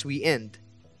again as we end.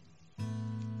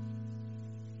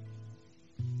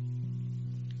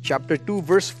 Chapter 2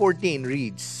 verse 14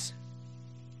 reads,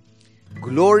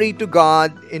 Glory to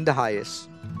God in the highest,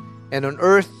 and on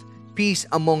earth peace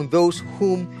among those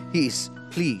whom He is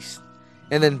pleased.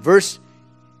 And then verse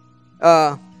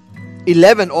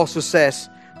 11 also says,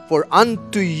 For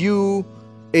unto you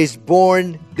is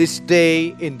born this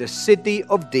day in the city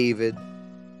of David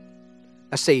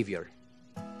a Savior.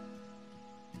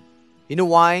 You know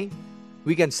why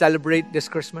we can celebrate this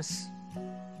Christmas?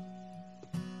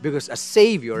 Because a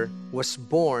Savior was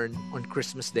born on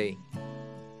Christmas Day.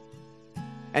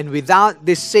 And without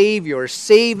this Savior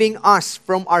saving us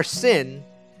from our sin,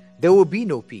 there will be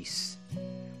no peace.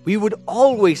 We would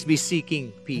always be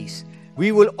seeking peace.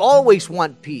 We will always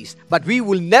want peace. But we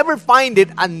will never find it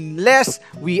unless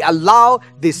we allow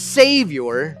this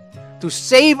Savior to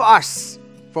save us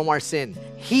from our sin.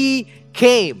 He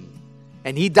came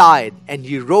and He died and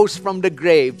He rose from the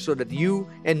grave so that you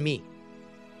and me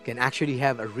can actually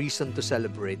have a reason to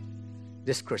celebrate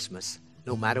this Christmas,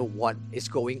 no matter what is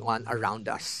going on around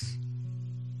us.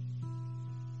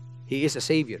 He is a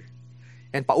Savior.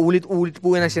 And paulit-ulit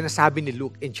po yan ang sinasabi ni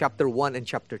Luke in chapter 1 and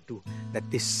chapter 2, that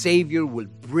this Savior will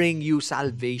bring you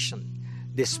salvation.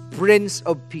 This Prince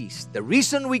of Peace. The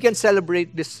reason we can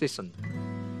celebrate this season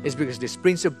is because this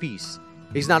Prince of Peace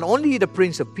is not only the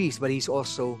Prince of Peace, but He's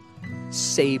also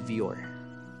Savior.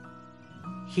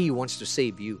 He wants to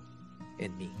save you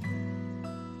and me.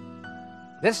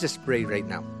 Let's just pray right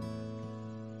now.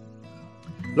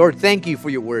 Lord, thank You for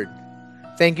Your word.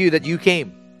 Thank You that You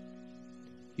came.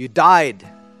 You died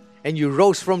and You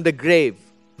rose from the grave.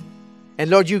 And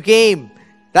Lord, You came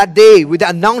that day with the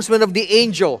announcement of the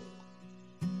angel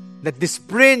that this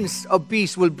Prince of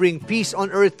Peace will bring peace on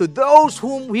earth to those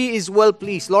whom He is well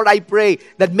pleased. Lord, I pray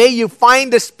that may You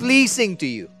find us pleasing to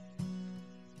You.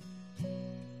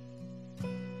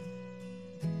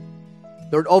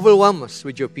 Lord, overwhelm us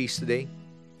with Your peace today.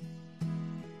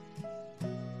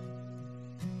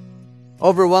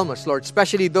 Overwhelm us, Lord,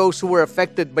 especially those who were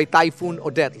affected by Typhoon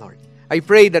Odette, Lord. I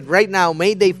pray that right now,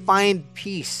 may they find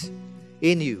peace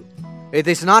in You. It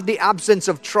is not the absence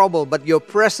of trouble, but Your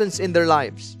presence in their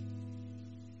lives.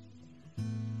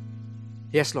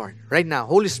 Yes, Lord, right now,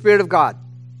 Holy Spirit of God,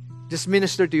 just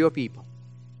minister to Your people.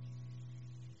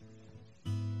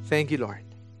 Thank You, Lord.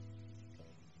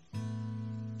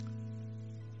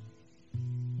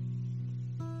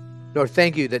 Lord,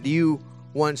 thank You that You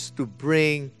wants to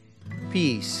bring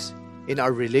peace in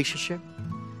our relationship.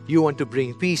 You want to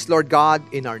bring peace, Lord God,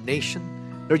 in our nation.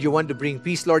 Lord, you want to bring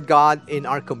peace, Lord God, in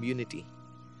our community.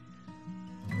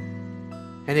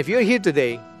 And if you're here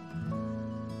today,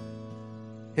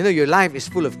 you know your life is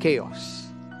full of chaos.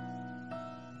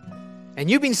 And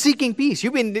you've been seeking peace.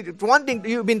 You've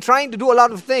been trying to do a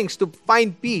lot of things to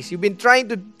find peace. You've been trying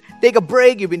to take a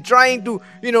break. You've been trying to,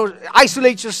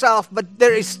 isolate yourself, but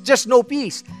there is just no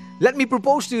peace. Let me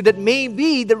propose to you that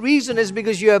maybe the reason is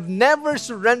because you have never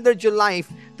surrendered your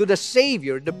life to the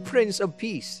Savior, the Prince of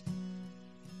Peace.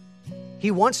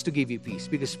 He wants to give you peace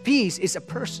because peace is a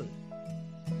person.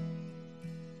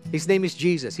 His name is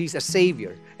Jesus. He's a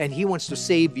Savior, and He wants to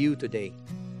save you today.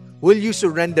 Will you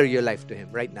surrender your life to Him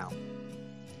right now?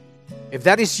 If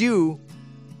that is you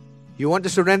want to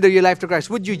surrender your life to Christ,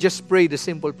 would you just pray the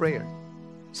simple prayer?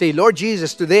 Say, Lord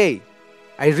Jesus, today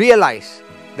I realize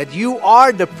that you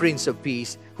are the Prince of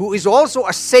Peace, who is also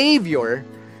a Savior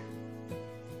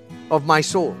of my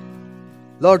soul.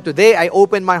 Lord, today I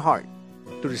open my heart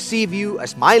to receive you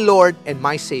as my Lord and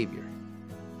my Savior.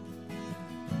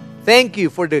 Thank you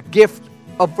for the gift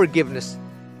of forgiveness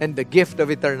and the gift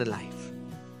of eternal life.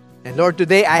 And Lord,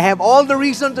 today I have all the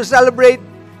reason to celebrate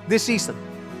this season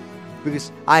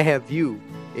because I have you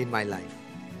in my life.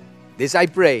 This I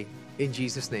pray in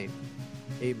Jesus' name.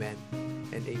 Amen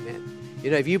and amen.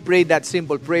 If you prayed that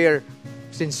simple prayer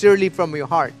sincerely from your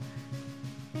heart,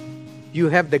 you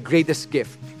have the greatest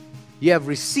gift. You have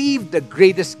received the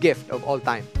greatest gift of all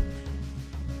time.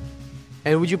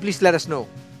 And would you please let us know?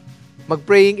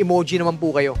 Mag-praying emoji naman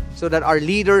po kayo so that our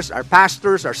leaders, our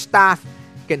pastors, our staff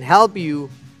can help you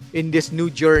in this new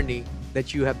journey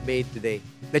that you have made today,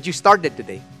 that you started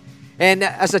today. And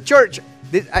as a church,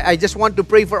 I just want to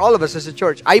pray for all of us as a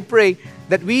church. I pray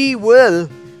that we will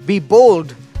be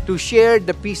bold to share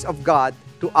the peace of God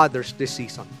to others this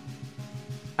season.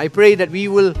 I pray that we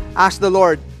will ask the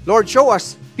Lord, show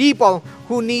us people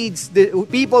who need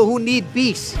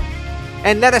peace,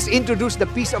 and let us introduce the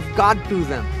peace of God to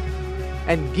them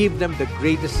and give them the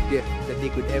greatest gift that they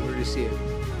could ever receive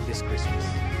this Christmas.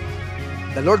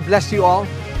 The Lord bless you all.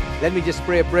 Let me just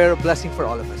pray a prayer of blessing for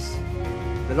all of us.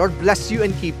 The Lord bless you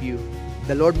and keep you.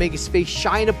 The Lord make His face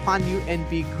shine upon you and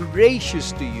be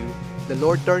gracious to you. The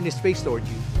Lord turn His face toward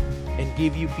you and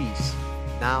give you peace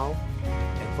now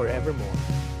and forevermore.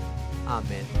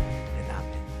 Amen and amen.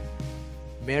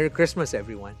 Merry Christmas,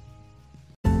 everyone.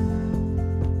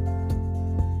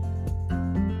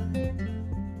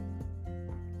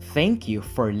 Thank you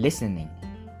for listening.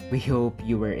 We hope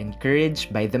you were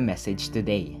encouraged by the message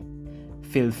today.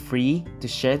 Feel free to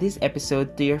share this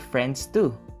episode to your friends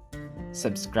too.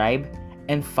 Subscribe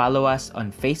and follow us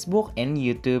on Facebook and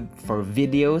YouTube for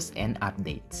videos and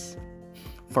updates.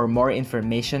 For more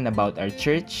information about our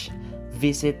church,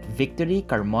 visit Victory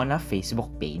Carmona Facebook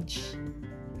page.